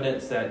more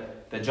evidence that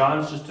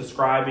John's just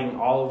describing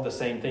all of the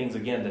same things.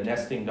 Again, the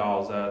nesting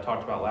dolls I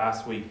talked about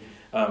last week.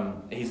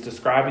 He's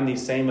describing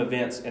these same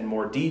events in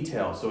more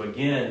detail. So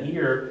again,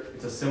 here,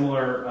 it's a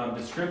similar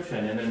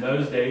description. And in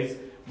those days,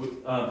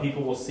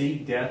 people will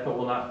seek death but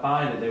will not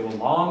find it. They will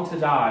long to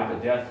die,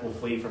 but death will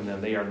flee from them.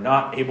 They are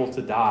not able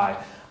to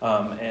die,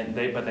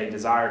 but they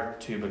desire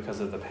to because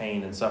of the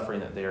pain and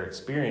suffering that they are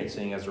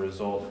experiencing as a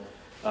result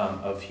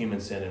of human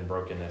sin and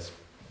brokenness.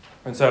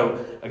 And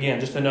so, again,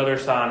 just another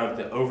sign of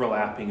the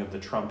overlapping of the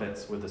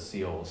trumpets with the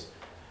seals.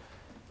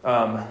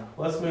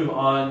 Let's move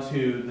on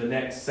to the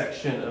next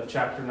section of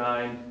chapter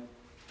 9.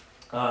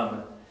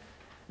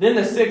 Then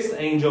the sixth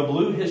angel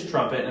blew his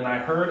trumpet, and I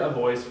heard a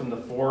voice from the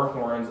four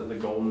horns of the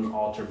golden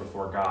altar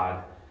before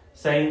God,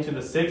 saying to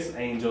the sixth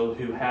angel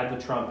who had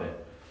the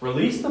trumpet,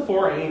 "Release the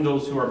four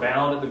angels who are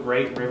bound at the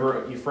great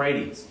river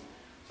Euphrates."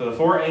 So the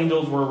four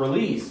angels were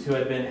released who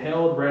had been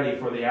held ready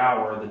for the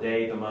hour, the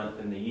day, the month,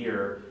 and the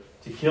year,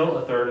 to kill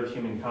a third of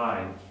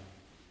humankind.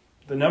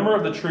 The number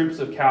of the troops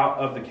of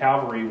the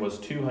cavalry was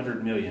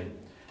 200 million.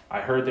 I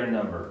heard their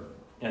number.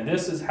 And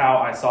this is how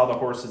I saw the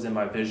horses in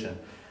my vision.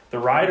 The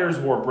riders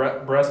wore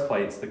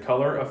breastplates, the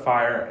color of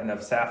fire and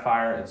of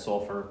sapphire and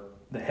sulfur.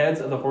 The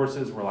heads of the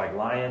horses were like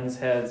lions'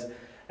 heads,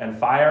 and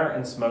fire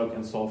and smoke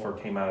and sulfur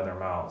came out of their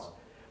mouths.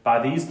 By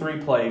these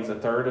three plagues, a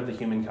third of the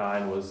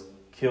humankind was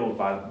killed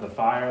by the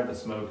fire, the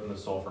smoke, and the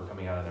sulfur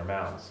coming out of their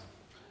mouths.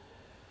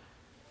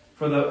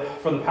 For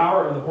the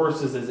power of the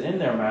horses is in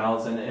their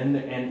mouths, and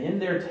in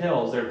their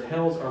tails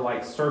are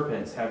like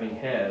serpents having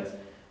heads,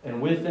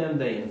 and with them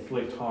they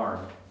inflict harm.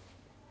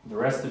 The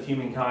rest of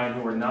humankind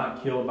who were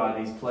not killed by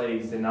these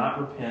plagues did not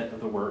repent of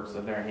the works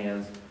of their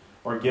hands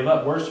or give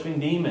up worshiping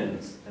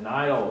demons and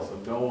idols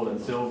of gold and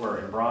silver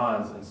and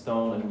bronze and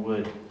stone and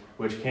wood,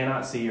 which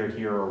cannot see or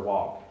hear or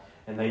walk.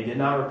 And they did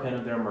not repent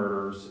of their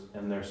murders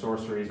and their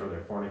sorceries or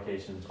their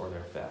fornications or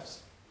their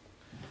thefts.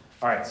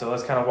 All right, so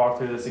let's kind of walk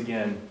through this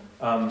again.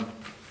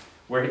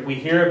 Where we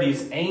hear of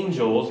these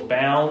angels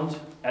bound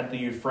at the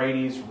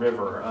Euphrates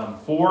River.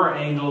 4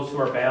 angels who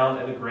are bound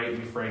at the great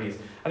Euphrates.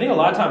 I think a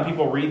lot of times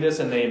people read this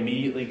and they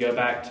immediately go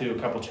back to a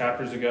couple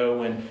chapters ago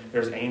when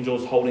there's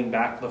angels holding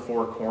back the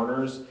 4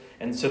 corners.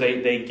 And so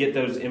they get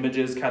those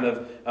images kind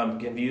of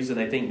confused, and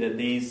they think that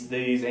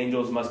these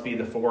angels must be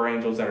the 4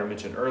 angels that are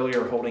mentioned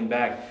earlier holding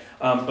back.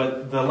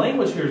 But the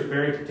language here is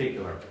very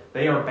particular.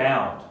 They are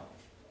bound.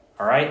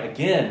 All right,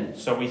 again,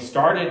 so we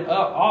started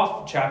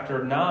off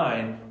chapter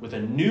 9 with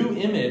a new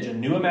image, a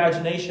new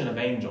imagination of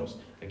angels.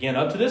 Again,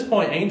 up to this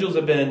point, angels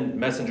have been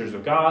messengers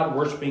of God,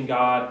 worshiping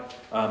God.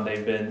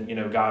 They've been,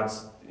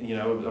 God's,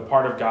 a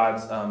part of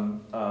God's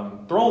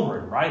throne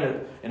room,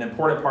 right? An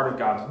important part of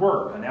God's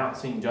work,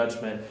 announcing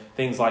judgment,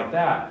 things like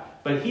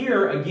that. But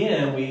here,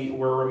 again, we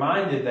were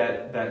reminded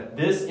that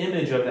this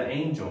image of the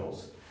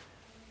angels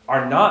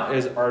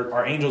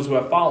are angels who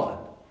have fallen,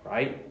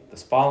 right? The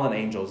fallen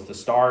angels, the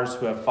stars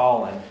who have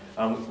fallen.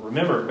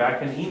 Remember,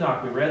 back in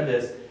Enoch, we read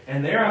this,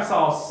 and there I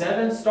saw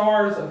 7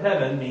 stars of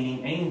heaven,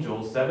 meaning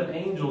angels, 7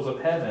 angels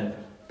of heaven,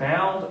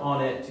 bound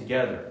on it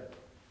together.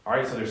 All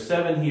right, so there's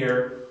 7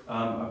 here.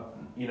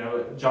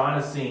 John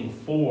is seeing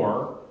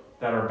 4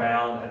 that are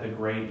bound at the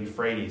great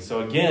Euphrates.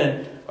 So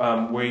again,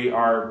 we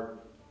are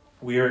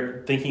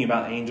thinking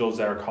about angels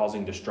that are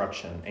causing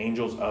destruction,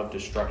 angels of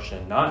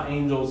destruction, not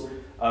angels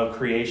of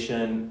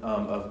creation,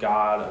 of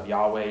God, of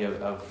Yahweh,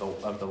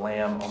 of the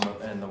Lamb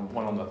and the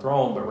one on the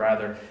throne, but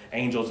rather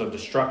angels of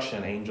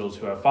destruction, angels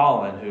who have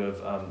fallen, who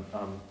have,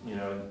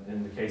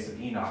 in the case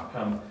of Enoch,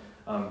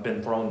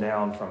 been thrown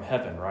down from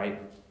heaven, right?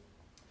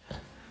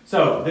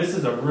 So this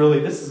has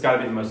got to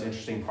be the most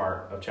interesting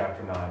part of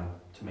chapter 9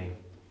 to me.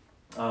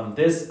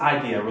 This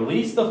idea,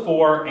 release the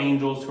 4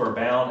 angels who are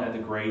bound at the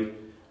great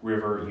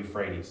river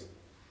Euphrates.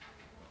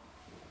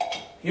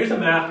 Here's a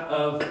map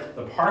of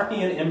the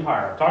Parthian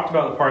Empire. I've talked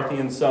about the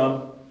Parthians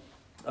some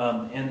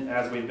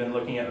as we've been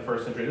looking at the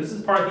first century. This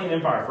is Parthian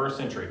Empire, first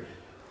century.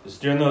 This is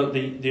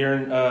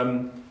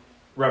during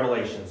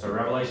Revelation. So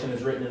Revelation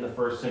is written in the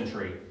first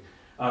century.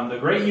 The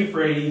great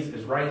Euphrates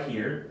is right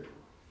here.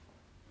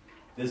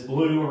 This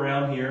blue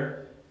around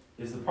here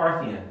is the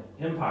Parthian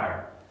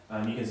Empire.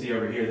 You can see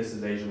over here, this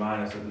is Asia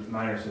Minor,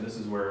 so this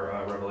is where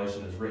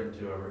Revelation is written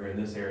to over here in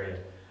this area.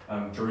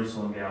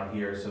 Jerusalem down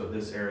here, so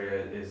this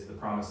area is the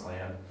Promised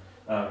Land.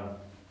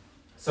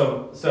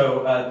 So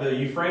the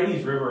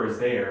Euphrates River is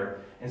there,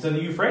 and so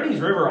the Euphrates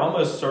River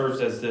almost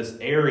serves as this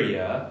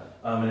area,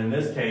 and in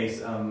this case,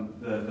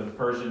 the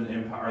Persian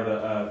Empire,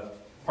 the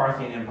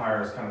Parthian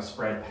Empire is kind of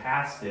spread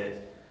past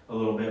it a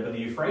little bit, but the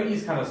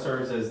Euphrates kind of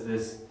serves as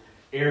this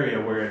area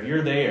where if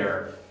you're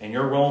there and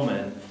you're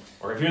Roman,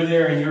 or if you're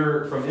there and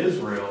you're from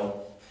Israel,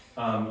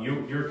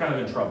 you're kind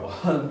of in trouble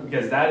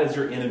because that is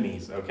your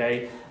enemies,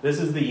 okay? This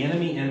is the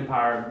enemy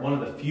empire, one of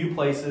the few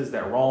places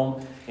that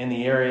Rome, in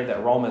the area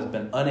that Rome has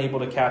been unable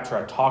to capture.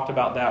 I talked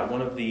about that.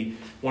 One of the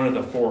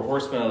 4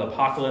 horsemen of the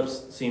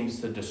apocalypse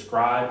seems to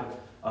describe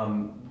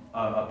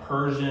a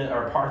Persian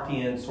or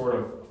Parthian sort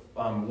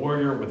of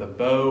warrior with a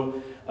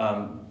bow,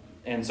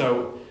 and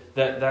so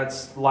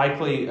that's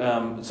likely.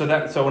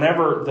 So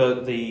whenever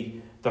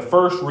the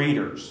first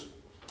readers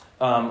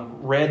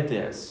read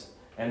this,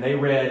 and they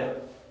read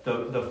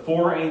the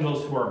 4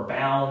 angels who are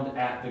bound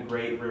at the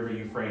great river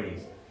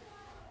Euphrates.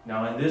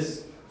 Now, in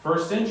this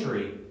first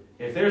century,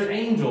 if there's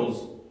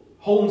angels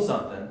holding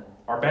something,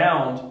 are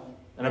bound,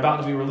 and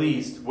about to be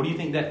released, what do you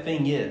think that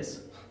thing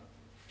is?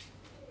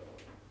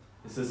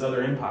 It's this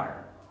other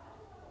empire.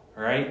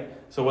 All right?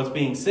 So what's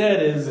being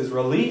said is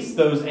release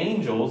those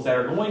angels that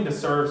are going to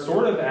serve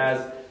sort of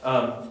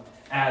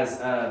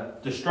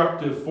as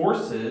destructive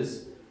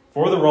forces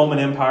for the Roman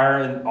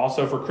Empire and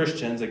also for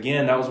Christians.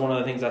 Again, that was one of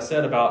the things I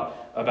said about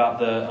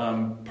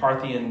the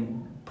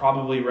Parthian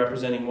probably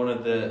representing one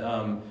of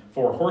the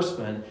 4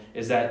 horsemen,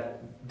 is that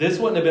this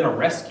wouldn't have been a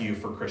rescue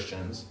for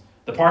Christians.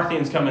 The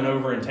Parthians coming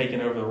over and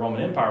taking over the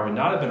Roman Empire would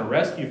not have been a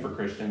rescue for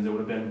Christians. It would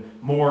have been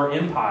more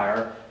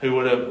empire who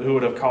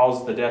would have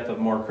caused the death of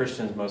more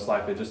Christians, most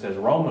likely, just as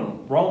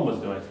Rome was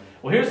doing.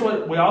 Well, here's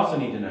what we also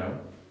need to know.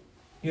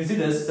 You can see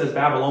this. It says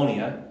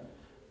Babylonia.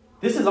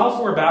 This is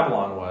also where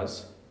Babylon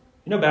was.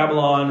 You know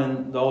Babylon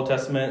in the Old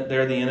Testament,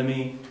 they're the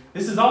enemy.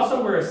 This is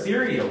also where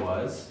Assyria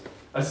was.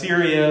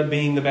 Assyria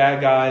being the bad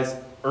guys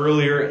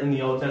earlier in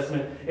the Old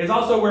Testament. It's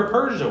also where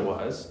Persia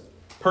was.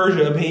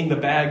 Persia being the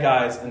bad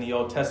guys in the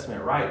Old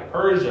Testament, right?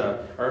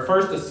 Persia, or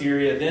first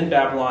Assyria, then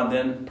Babylon,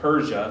 then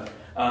Persia.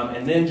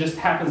 And then just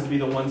happens to be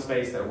the one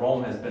space that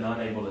Rome has been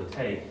unable to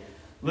take.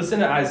 Listen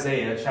to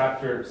Isaiah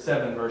chapter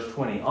 7, verse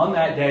 20. On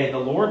that day, the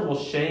Lord will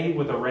shave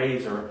with a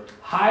razor,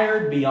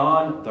 hired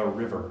beyond the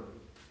river.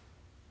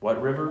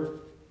 What river?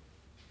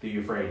 The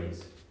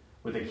Euphrates.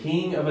 With the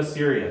king of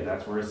Assyria.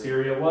 That's where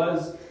Assyria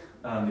was.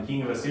 The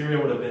king of Assyria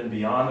would have been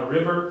beyond the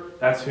river.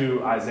 That's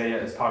who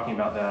Isaiah is talking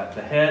about,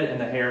 the head and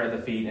the hair of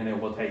the feet, and it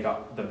will take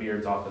the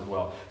beards off as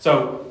well.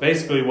 So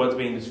basically what's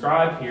being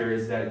described here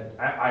is that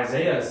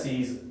Isaiah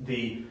sees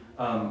the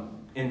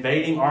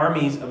invading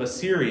armies of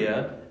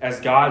Assyria as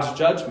God's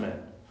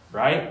judgment,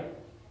 right?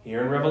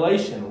 Here in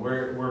Revelation,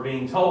 we're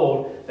being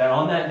told that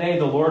on that day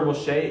the Lord will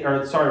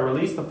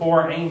release the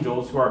 4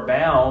 angels who are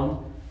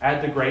bound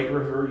at the great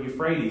river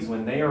Euphrates.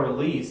 When they are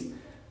released,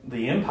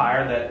 the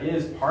empire that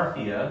is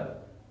Parthia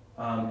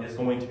is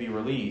going to be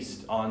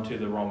released onto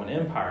the Roman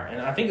Empire.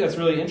 And I think that's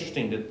really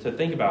interesting to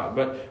think about.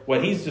 But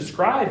what he's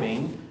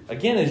describing,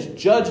 again, is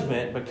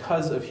judgment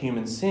because of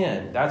human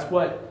sin. That's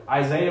what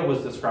Isaiah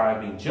was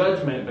describing,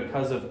 judgment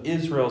because of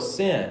Israel's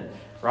sin,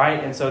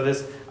 right? And so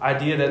this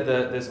idea that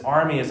this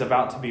army is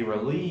about to be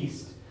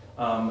released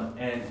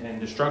and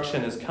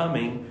destruction is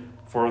coming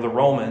for the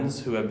Romans,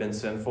 who have been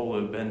sinful,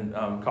 who have been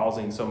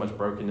causing so much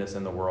brokenness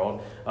in the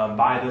world,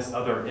 by this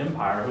other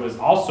empire, who is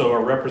also a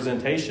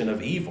representation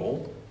of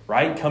evil,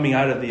 right? Coming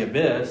out of the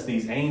abyss,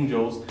 these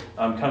angels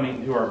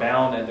who are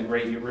bound at the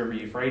great river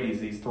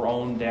Euphrates, these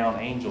thrown down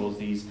angels,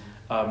 these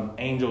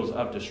angels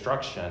of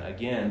destruction.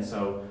 Again,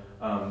 so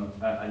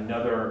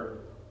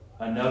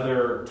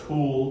another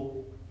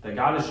tool that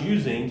God is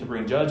using to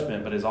bring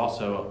judgment, but is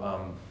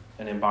also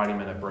an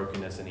embodiment of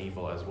brokenness and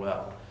evil as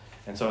well.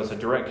 And so it's a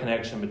direct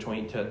connection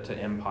between to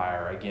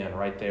empire, again,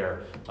 right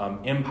there.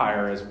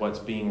 Empire is what's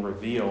being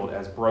revealed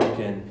as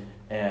broken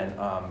and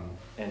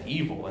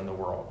evil in the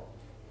world.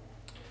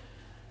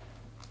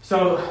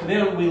 So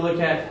then we look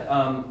at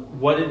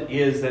what it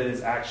is that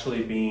is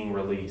actually being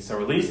released. So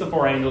release the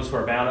 4 angels who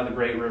are bound at the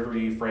great river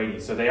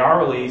Euphrates. So they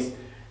are released,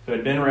 who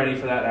had been ready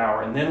for that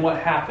hour. And then what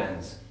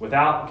happens?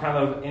 Without kind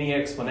of any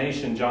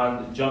explanation,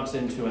 John jumps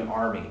into an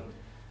army.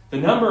 The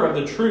number of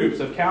the troops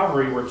of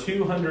cavalry were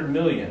 200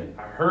 million.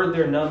 I heard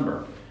their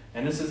number.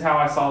 And this is how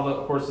I saw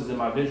the horses in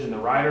my vision. The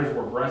riders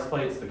wore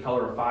breastplates the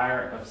color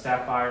of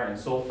sapphire and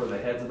sulfur. The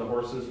heads of the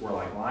horses were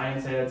like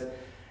lions' heads.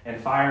 And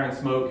fire and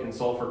smoke and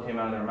sulfur came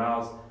out of their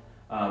mouths.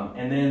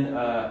 And then,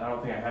 I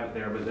don't think I have it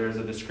there, but there's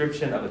a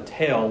description of a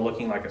tail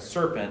looking like a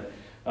serpent.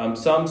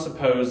 Some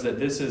suppose that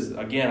this is,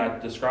 again, I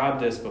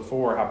described this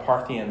before, how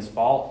Parthians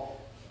fought.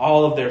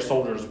 All of their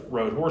soldiers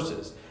rode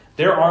horses.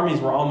 Their armies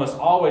were almost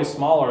always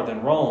smaller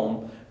than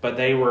Rome, but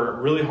they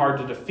were really hard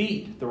to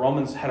defeat. The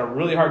Romans had a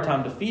really hard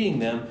time defeating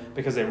them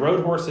because they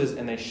rode horses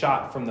and they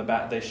shot from the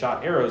back. They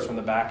shot arrows from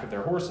the back of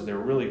their horses. They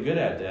were really good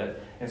at that.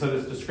 And so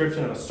this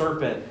description of a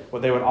serpent,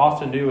 what they would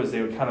often do is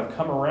they would kind of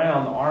come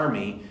around the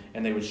army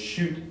and they would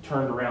shoot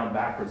turned around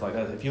backwards like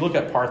that. If you look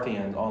at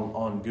Parthians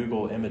on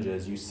Google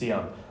Images, you see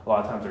them. A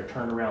lot of times they're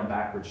turned around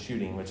backwards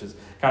shooting, which is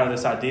kind of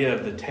this idea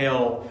of the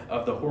tail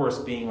of the horse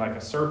being like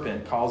a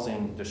serpent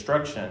causing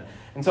destruction.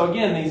 And so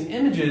again, these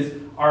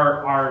images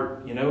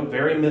are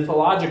very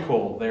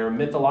mythological. They're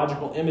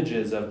mythological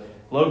images of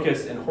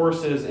locusts and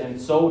horses and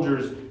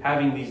soldiers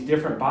having these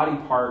different body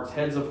parts.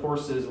 Heads of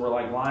horses were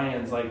like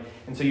lions,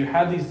 and so you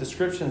have these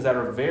descriptions that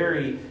are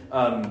very,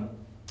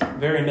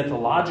 very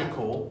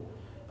mythological,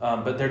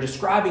 but they're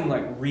describing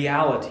like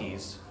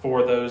realities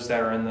for those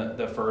that are in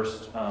the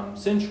first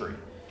century.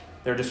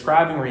 They're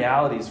describing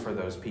realities for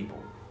those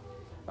people,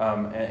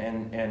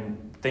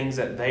 and things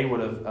that they would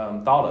have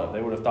thought of.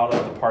 They would have thought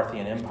of the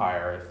Parthian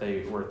Empire if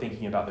they were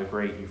thinking about the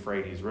great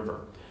Euphrates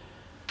River.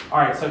 All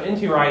right, so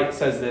N.T. Wright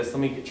says this. Let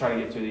me try to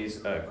get through these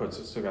quotes.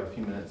 I've still got a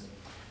few minutes.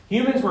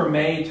 Humans were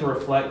made to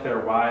reflect their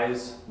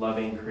wise,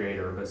 loving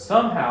Creator, but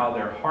somehow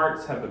their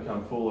hearts have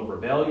become full of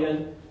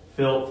rebellion,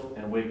 filth,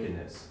 and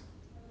wickedness.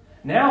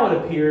 Now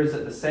it appears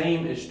that the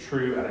same is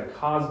true at a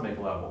cosmic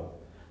level.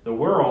 The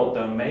world,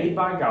 though made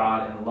by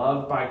God and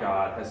loved by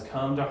God, has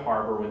come to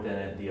harbor within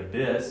it the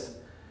abyss,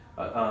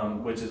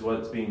 which is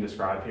what's being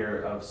described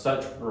here, of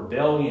such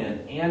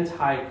rebellion,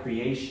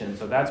 anti-creation.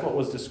 So that's what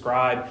was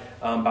described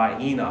by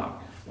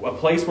Enoch. A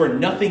place where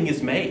nothing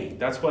is made.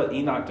 That's what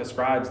Enoch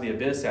describes the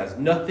abyss as.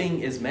 Nothing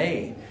is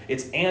made.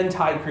 It's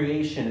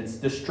anti-creation. It's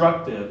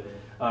destructive.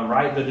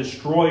 Right? The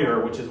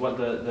destroyer, which is what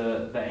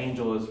the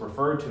angel is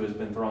referred to, has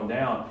been thrown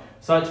down.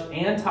 Such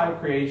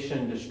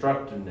anti-creation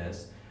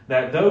destructiveness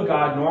that though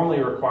God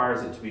normally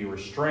requires it to be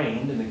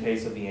restrained, in the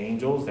case of the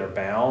angels, they're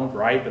bound,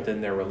 right? But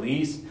then they're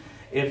released.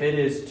 If it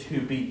is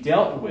to be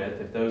dealt with,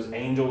 if those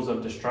angels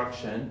of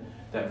destruction,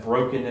 that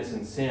brokenness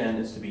and sin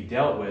is to be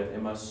dealt with,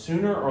 it must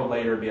sooner or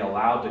later be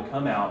allowed to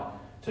come out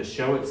to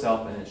show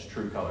itself in its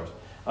true colors.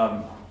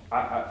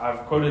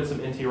 I've quoted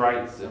some N.T.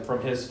 Wright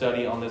from his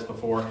study on this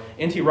before.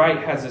 N.T. Wright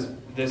has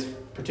this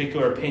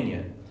particular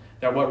opinion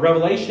that what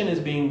Revelation is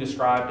being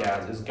described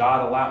as is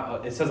God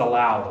allowed. It says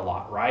allowed a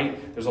lot,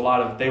 right? There's a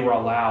lot of they were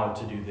allowed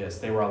to do this,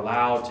 they were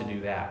allowed to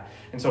do that.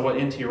 And so what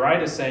N.T.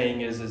 Wright is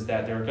saying is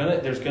that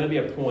there's going to be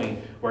a point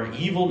where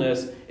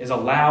evilness is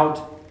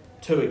allowed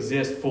to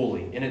exist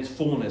fully, in its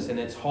fullness, in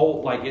its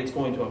whole, like it's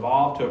going to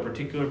evolve to a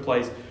particular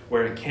place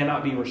where it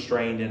cannot be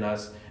restrained in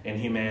us, in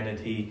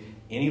humanity,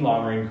 any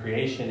longer, in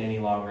creation any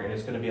longer, and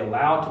it's going to be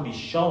allowed to be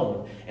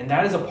shown. And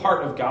that is a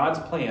part of God's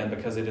plan,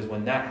 because it is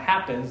when that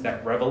happens,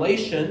 that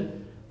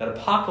revelation, that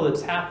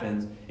apocalypse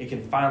happens, it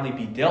can finally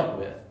be dealt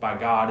with by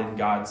God and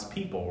God's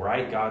people,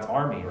 right? God's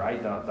army,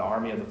 right? The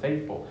army of the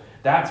faithful.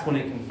 That's when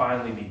it can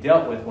finally be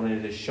dealt with, when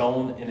it is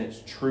shown in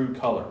its true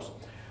colors.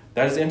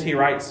 That is N.T.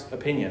 Wright's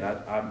opinion.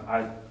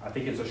 I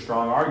think it's a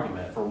strong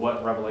argument for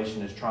what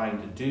Revelation is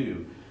trying to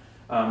do.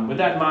 With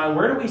that in mind,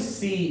 where do we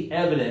see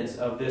evidence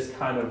of this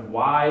kind of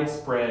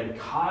widespread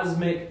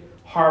cosmic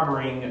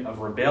harboring of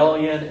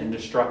rebellion and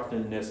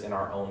destructiveness in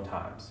our own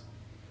times?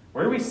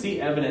 Where do we see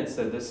evidence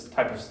that this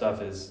type of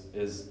stuff is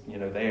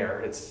there?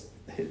 It's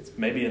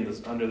maybe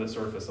under the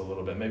surface a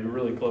little bit, maybe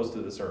really close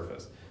to the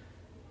surface.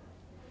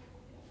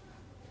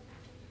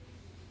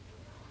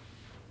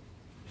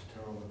 Just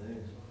terrible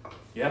news.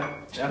 Yeah,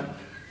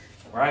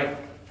 right.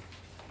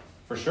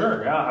 For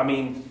sure, yeah. I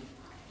mean,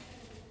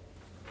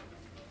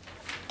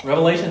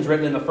 Revelation's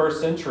written in the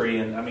first century,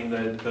 and I mean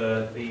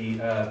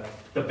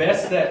the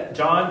best that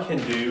John can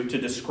do to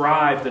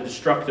describe the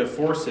destructive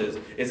forces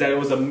is that it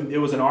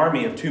was an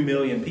army of 2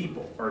 million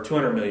people, or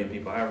 200 million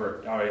people,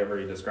 however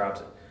he describes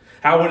it.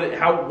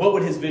 What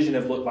would his vision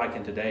have looked like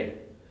in today?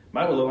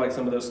 Might look like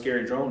some of those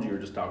scary drones you were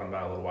just talking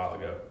about a little while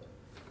ago.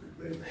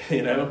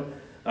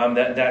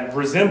 That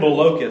resemble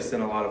locusts in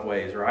a lot of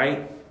ways,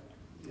 right?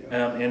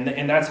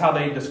 And that's how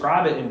they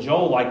describe it in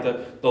Joel, like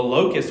the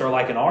locusts are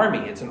like an army.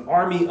 It's an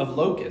army of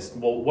locusts.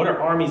 Well, what are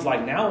armies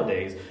like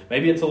nowadays?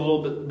 Maybe it's a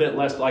little bit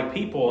less like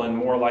people and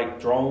more like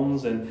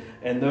drones and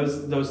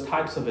those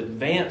types of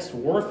advanced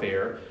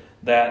warfare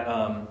that,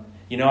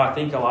 I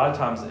think a lot of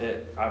times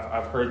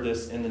I've heard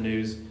this in the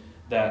news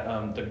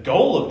that the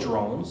goal of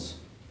drones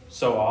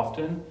so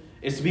often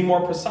is to be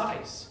more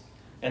precise.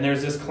 And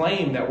there's this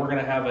claim that we're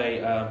going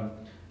to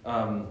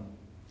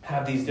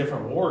have these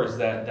different wars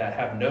that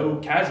have no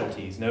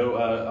casualties,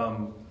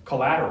 no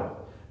collateral,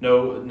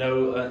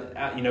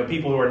 no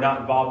people who are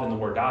not involved in the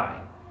war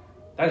dying.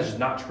 That is just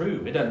not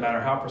true. It doesn't matter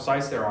how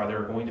precise there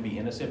are going to be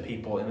innocent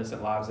people,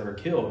 innocent lives that are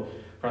killed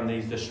from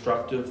these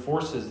destructive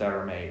forces that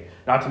are made.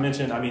 Not to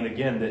mention,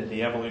 again,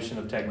 the evolution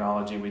of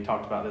technology. We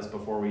talked about this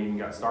before we even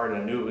got started.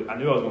 I knew I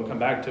was going to come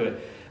back to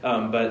it.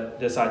 But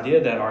this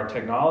idea that our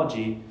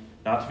technology,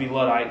 not to be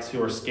Luddites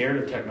who are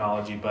scared of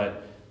technology,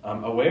 but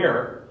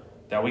aware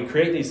that we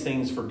create these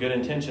things for good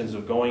intentions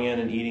of going in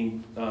and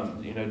eating.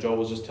 Joel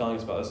was just telling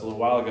us about this a little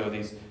while ago.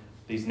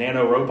 These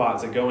nano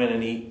robots that go in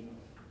and eat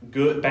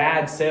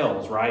bad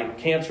cells, right?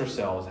 Cancer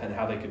cells, and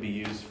how they could be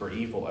used for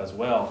evil as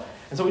well.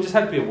 And so we just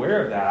have to be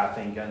aware of that, I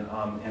think. And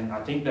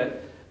I think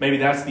that maybe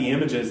that's the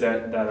images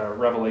that a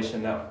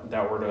revelation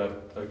that were to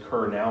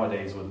occur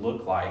nowadays would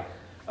look like.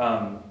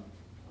 So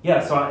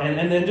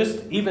and then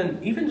just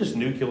even just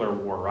nuclear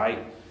war,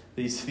 right?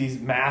 These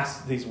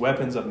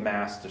weapons of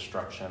mass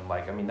destruction,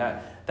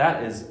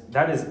 that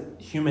is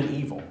human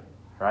evil,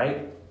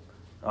 right?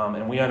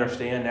 And we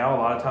understand now a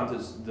lot of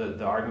times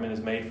the argument is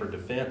made for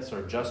defense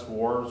or just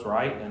wars,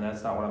 right? And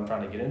that's not what I'm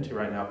trying to get into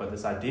right now. But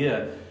this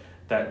idea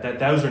that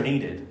those are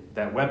needed,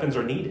 that weapons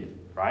are needed,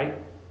 right?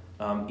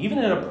 Even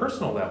at a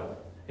personal level,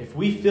 if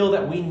we feel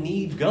that we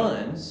need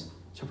guns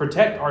to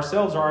protect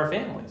ourselves or our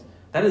families,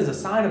 that is a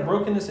sign of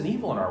brokenness and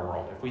evil in our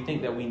world. If we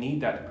think that we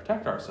need that to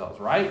protect ourselves,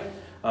 right?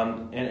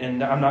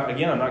 And I'm not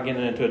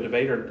getting into a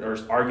debate or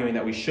arguing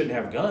that we shouldn't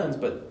have guns,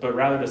 but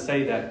rather to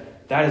say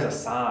that is a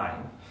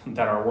sign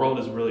that our world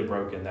is really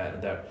broken,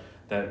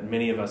 that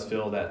many of us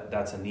feel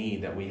that's a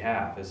need that we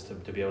have, is to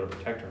be able to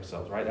protect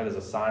ourselves, right? That is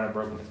a sign of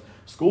brokenness.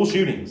 School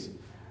shootings,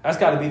 that's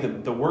got to be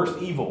the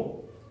worst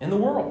evil in the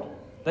world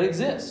that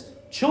exists.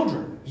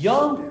 Children,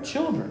 young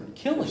children,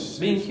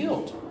 being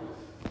killed.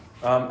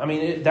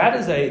 That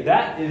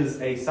is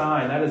a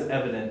sign, that is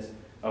evidence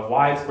of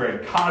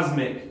widespread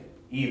cosmic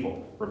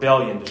evil,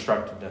 rebellion,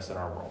 destructiveness in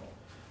our world.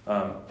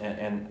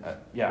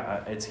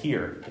 It's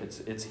here.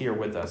 It's here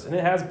with us. And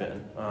it has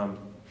been.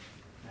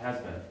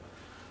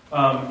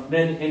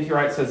 Then N.T.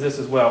 Wright says this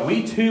as well.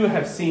 We too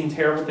have seen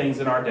terrible things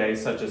in our day,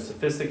 such as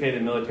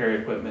sophisticated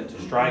military equipment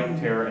to strike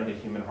terror into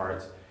human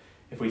hearts.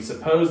 If we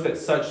suppose that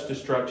such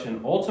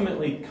destruction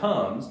ultimately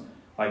comes,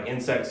 like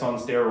insects on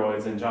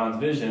steroids in John's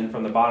vision,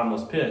 from the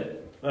bottomless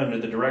pit under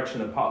the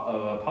direction of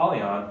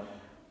Apollyon,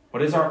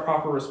 what is our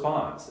proper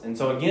response? And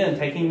so again,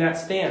 taking that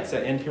stance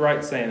that N.T.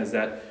 Wright's saying is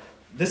that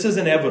this is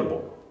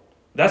inevitable.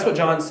 That's what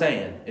John's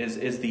saying,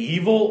 is the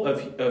evil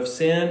of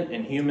sin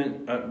and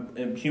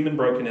human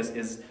brokenness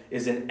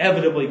is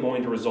inevitably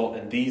going to result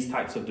in these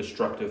types of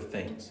destructive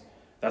things.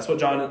 That's what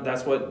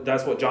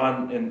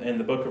John in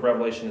the book of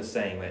Revelation is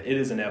saying, that it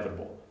is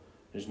inevitable.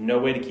 There's no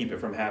way to keep it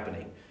from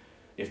happening.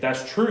 If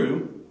that's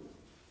true,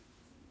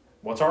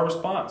 what's our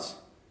response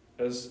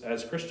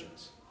as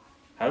Christians?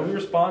 How do we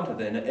respond to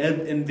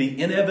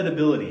the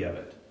inevitability of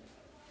it?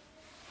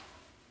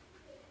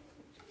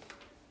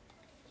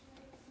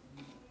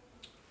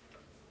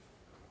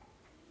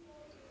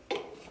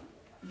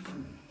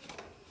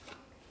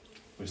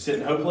 We sit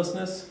in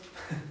hopelessness?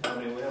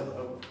 We have the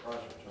hope of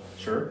Christ return.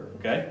 Sure,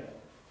 okay.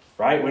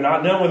 Right? We're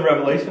not done with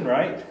Revelation,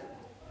 right?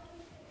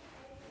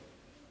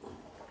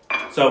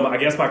 So I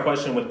guess my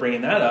question with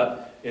bringing that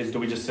up is, do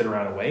we just sit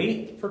around and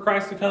wait for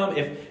Christ to come?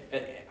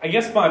 I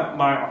guess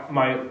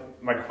my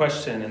my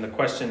question, and the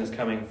question is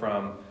coming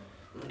from,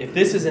 if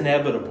this is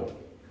inevitable,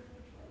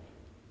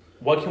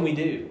 what can we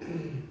do?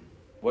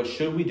 What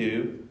should we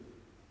do?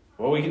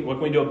 What can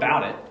we do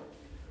about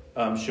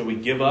it? Should we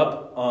give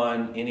up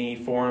on any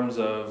forms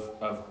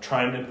of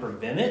trying to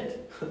prevent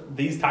it?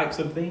 These types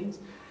of things?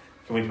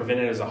 Can we prevent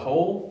it as a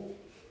whole?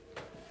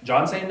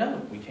 John's saying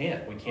no, we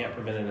can't. We can't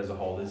prevent it as a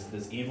whole.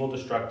 This evil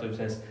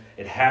destructiveness,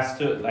 it has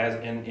to, as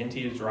in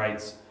N.T.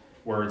 Wright's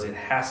words, it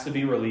has to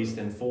be released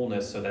in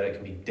fullness so that it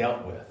can be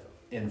dealt with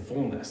in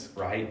fullness,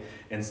 right?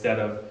 Instead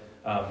of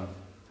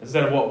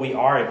what we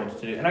are able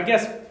to do. And I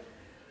guess,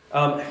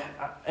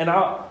 and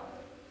I'll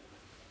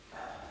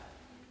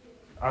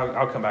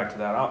come back to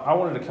that. I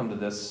wanted to come to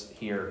this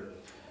here.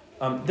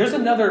 There's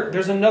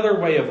another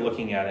way of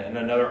looking at it, and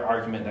another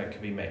argument that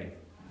could be made.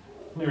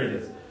 Let me read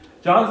this.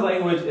 John's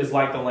language is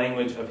like the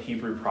language of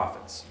Hebrew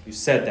prophets. You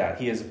said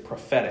that. He is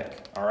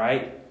prophetic, all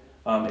right?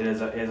 It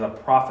is a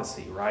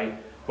prophecy, right?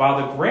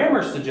 While the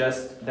grammar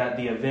suggests that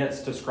the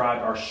events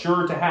described are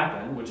sure to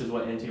happen, which is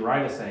what N.T.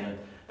 Wright is saying,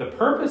 the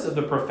purpose of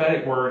the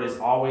prophetic word is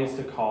always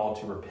to call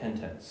to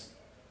repentance,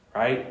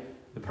 right?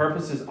 The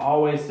purpose is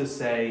always to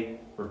say,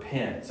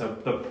 repent. So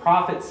the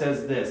prophet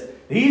says this,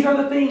 these are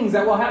the things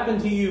that will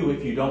happen to you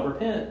if you don't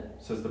repent,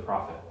 says the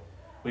prophet.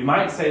 We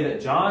might say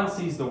that John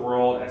sees the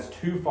world as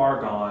too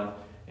far gone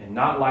and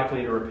not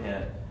likely to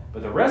repent,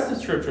 but the rest of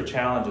Scripture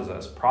challenges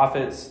us.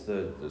 Prophets,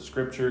 the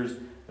Scriptures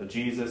of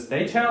Jesus,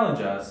 they challenge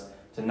us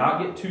to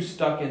not get too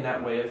stuck in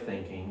that way of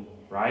thinking,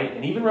 right?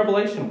 And even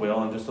Revelation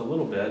will in just a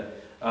little bit.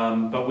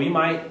 But we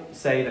might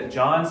say that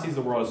John sees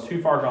the world as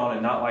too far gone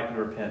and not likely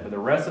to repent, but the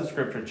rest of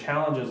Scripture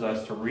challenges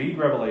us to read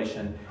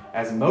Revelation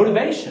as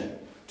motivation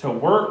to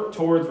work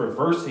towards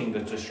reversing the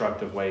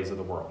destructive ways of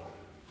the world.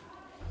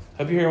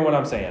 Hope you're hearing what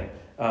I'm saying.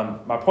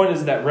 My point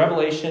is that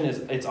Revelation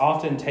it's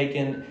often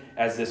taken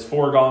as this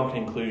foregone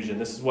conclusion.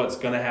 This is what's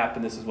going to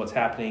happen. This is what's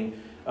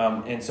happening.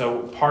 And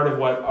so part of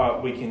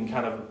what we can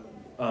kind of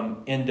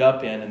end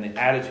up in, and the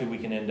attitude we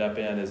can end up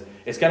in, is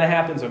it's going to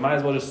happen, so might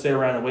as well just sit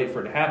around and wait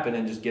for it to happen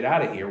and just get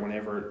out of here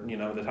whenever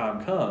the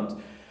time comes.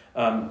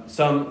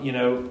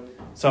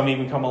 Some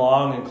even come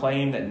along and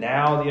claim that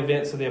now the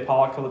events of the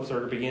apocalypse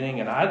are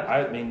beginning. And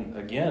I mean,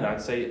 again,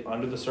 I'd say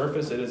under the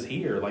surface it is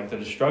here. Like the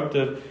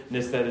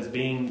destructiveness that is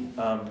being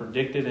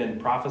predicted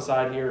and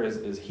prophesied here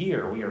is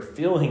here. We are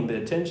feeling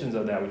the tensions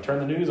of that. We turn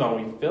the news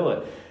on, we feel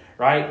it,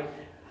 right?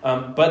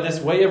 But this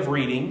way of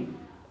reading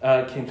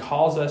can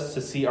cause us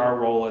to see our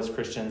role as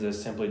Christians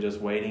as simply just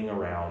waiting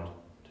around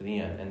to the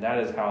end. And that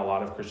is how a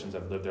lot of Christians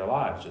have lived their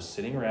lives, just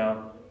sitting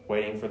around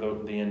waiting for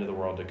the end of the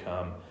world to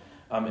come.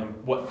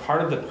 And what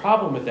part of the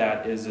problem with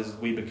that is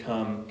we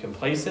become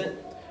complacent.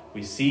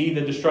 We see the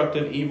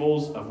destructive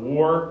evils of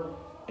war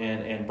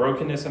and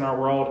brokenness in our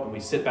world, and we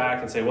sit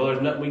back and say, well,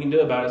 there's nothing we can do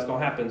about it. It's going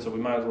to happen, so we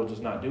might as well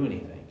just not do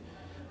anything.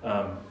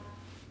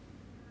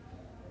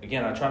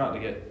 Again, I try not to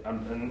get,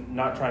 I'm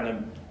not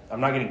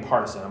getting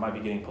partisan. I might be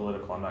getting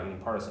political. I'm not getting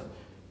partisan.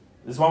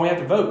 This is why we have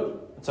to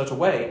vote in such a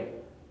way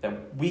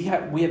that we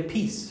have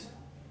peace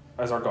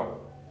as our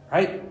goal,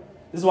 right?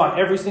 This is why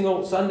every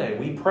single Sunday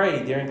we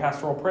pray during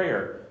pastoral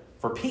prayer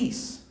for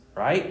peace,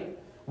 right?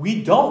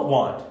 We don't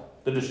want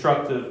the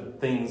destructive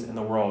things in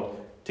the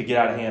world to get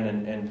out of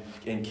hand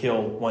and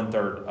kill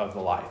 1/3 of the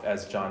life,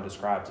 as John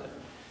describes it.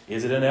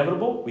 Is it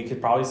inevitable? We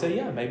could probably say,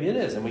 yeah, maybe it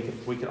is, and we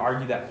could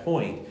argue that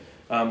point.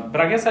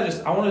 But I guess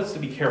I want us to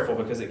be careful,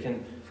 because it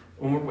can,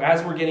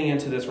 as we're getting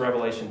into this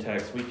Revelation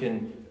text, we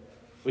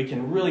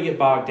can really get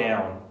bogged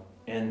down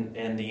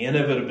in the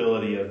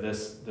inevitability of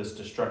this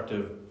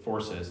destructive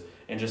forces,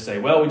 and just say,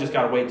 well, we just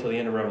got to wait till the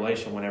end of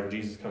Revelation whenever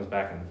Jesus comes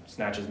back and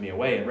snatches me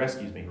away and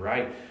rescues me,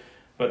 right?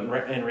 But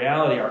in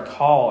reality, our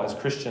call as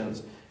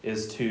Christians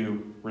is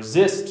to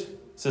resist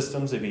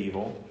systems of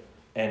evil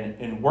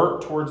and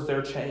work towards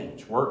their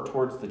change, work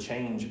towards the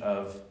change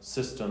of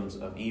systems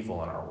of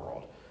evil in our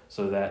world,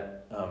 so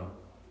that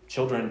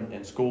children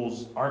in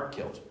schools aren't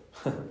killed,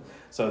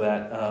 so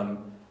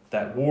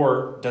that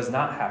war does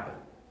not happen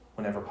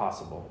whenever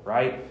possible,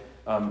 right?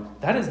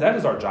 That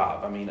is our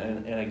job. I mean,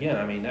 and again,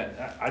 I mean,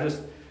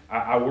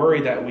 I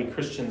worry that we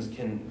Christians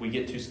we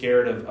get too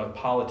scared of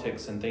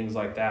politics and things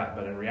like that.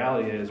 But in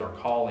reality, it is our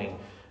calling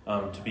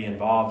to be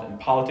involved in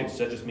politics.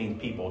 That just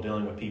means people,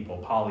 dealing with people.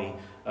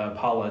 Polis,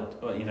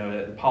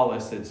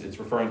 it's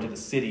referring to the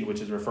city,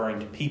 which is referring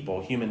to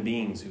people, human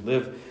beings who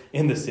live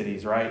in the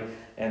cities, right?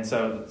 And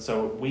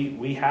so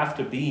we have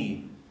to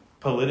be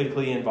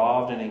politically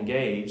involved and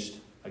engaged.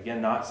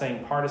 Again, not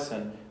saying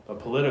partisan, but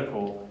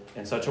political,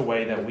 in such a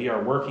way that we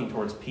are working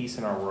towards peace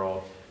in our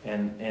world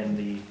and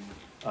the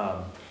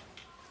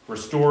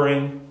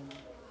restoring,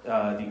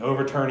 the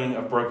overturning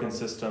of broken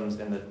systems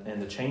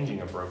and the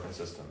changing of broken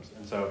systems.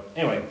 And so,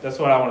 anyway, that's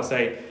what I want to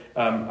say.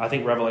 I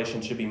think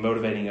Revelation should be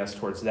motivating us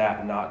towards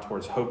that, not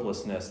towards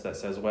hopelessness that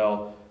says,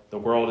 well, the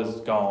world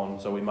is gone,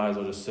 so we might as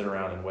well just sit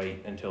around and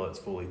wait until it's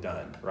fully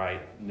done,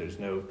 right? And there's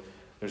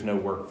no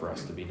work for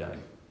us to be done,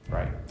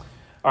 right?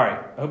 All right,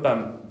 I hope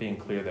I'm being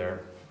clear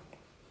there.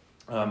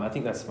 I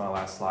think that's my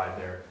last slide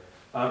there.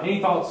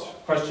 Any thoughts,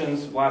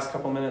 questions, last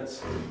couple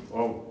minutes?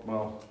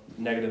 Well,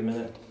 negative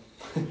minute.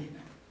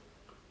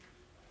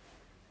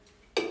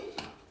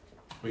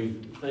 We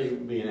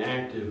think being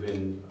active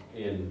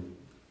in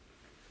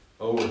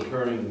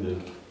overturning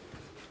the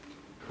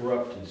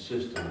corrupted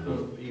systems,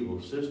 the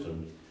evil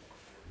systems.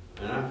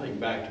 And I think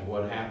back to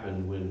what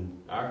happened when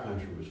our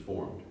country was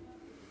formed.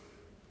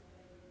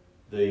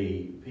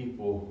 The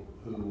people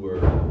who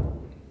were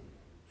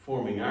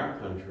forming our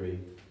country,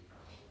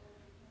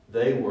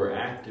 they were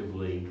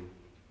actively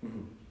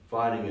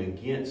fighting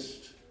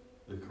against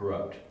the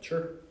corrupt.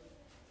 Sure.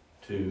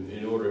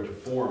 In order to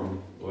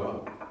form,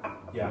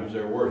 use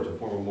their words, to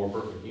form a more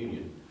perfect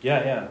union.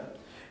 Yeah,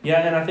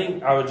 and I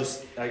think I would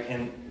just,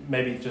 and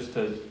maybe just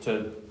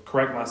to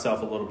correct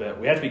myself a little bit,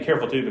 we have to be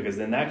careful too, because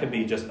then that could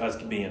be just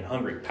us being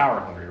power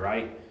hungry,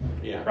 right?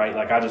 Yeah. Right?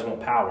 Like, I just want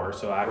power,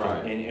 so I can,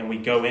 right. and we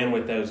go in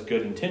with those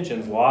good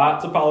intentions.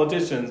 Lots of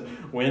politicians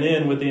went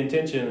in with the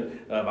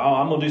intention of,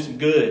 I'm going to do some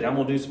good. I'm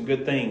going to do some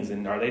good things.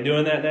 And are they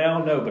doing that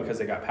now? No, because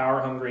they got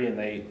power hungry and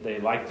they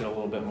liked it a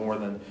little bit more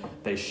than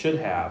they should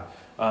have.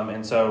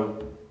 And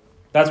so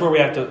that's where we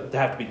have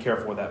to be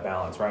careful with that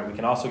balance, right? We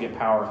can also get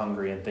power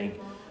hungry and think,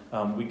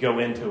 we go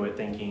into it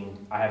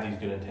thinking, I have these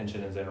good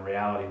intentions, and in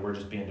reality, we're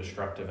just being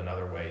destructive in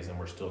other ways, and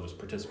we're still just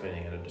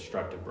participating in a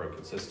destructive,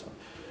 broken system.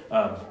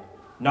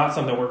 Not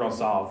something we're going to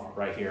solve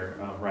right here,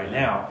 right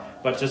now,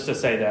 but just to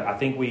say that I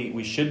think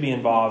we should be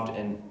involved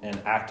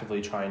in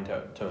actively trying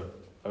to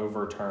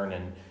overturn,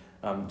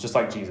 and just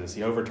like Jesus,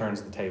 he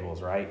overturns the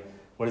tables, right?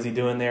 What is he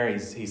doing there?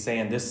 He's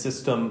saying this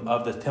system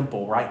of the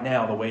temple right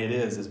now, the way it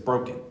is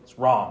broken. It's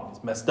wrong.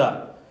 It's messed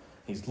up.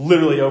 He's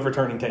literally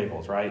overturning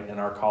tables, right? And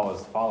our call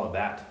is to follow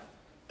that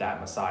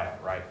Messiah,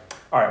 right?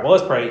 All right, well,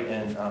 let's pray.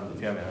 And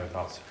if you have any other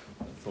thoughts,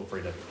 feel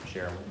free to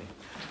share them with me.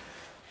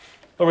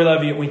 Lord, we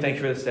love you. We thank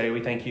you for this day. We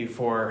thank you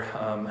for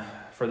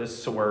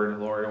this word,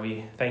 Lord.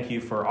 We thank you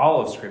for all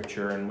of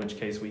Scripture, in which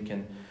case we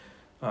can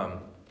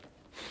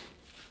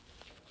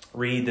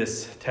read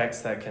this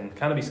text that can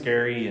kind of be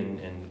scary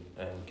and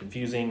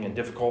confusing and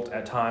difficult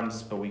at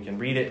times, but we can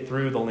read it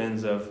through the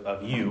lens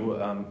of you,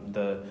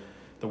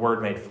 the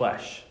Word made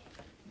flesh,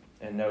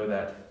 and know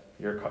that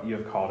you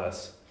have called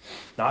us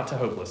not to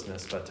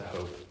hopelessness, but to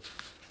hope,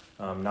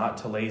 not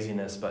to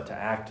laziness, but to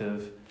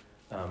active,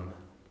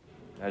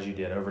 as you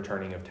did,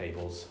 overturning of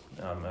tables,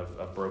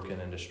 of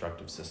broken and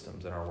destructive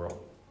systems in our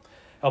world.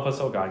 Help us,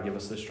 oh God, give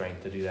us the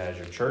strength to do that as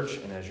your church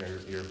and as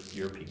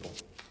your people.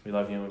 We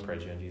love you and we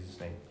praise you in Jesus'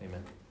 name.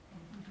 Amen.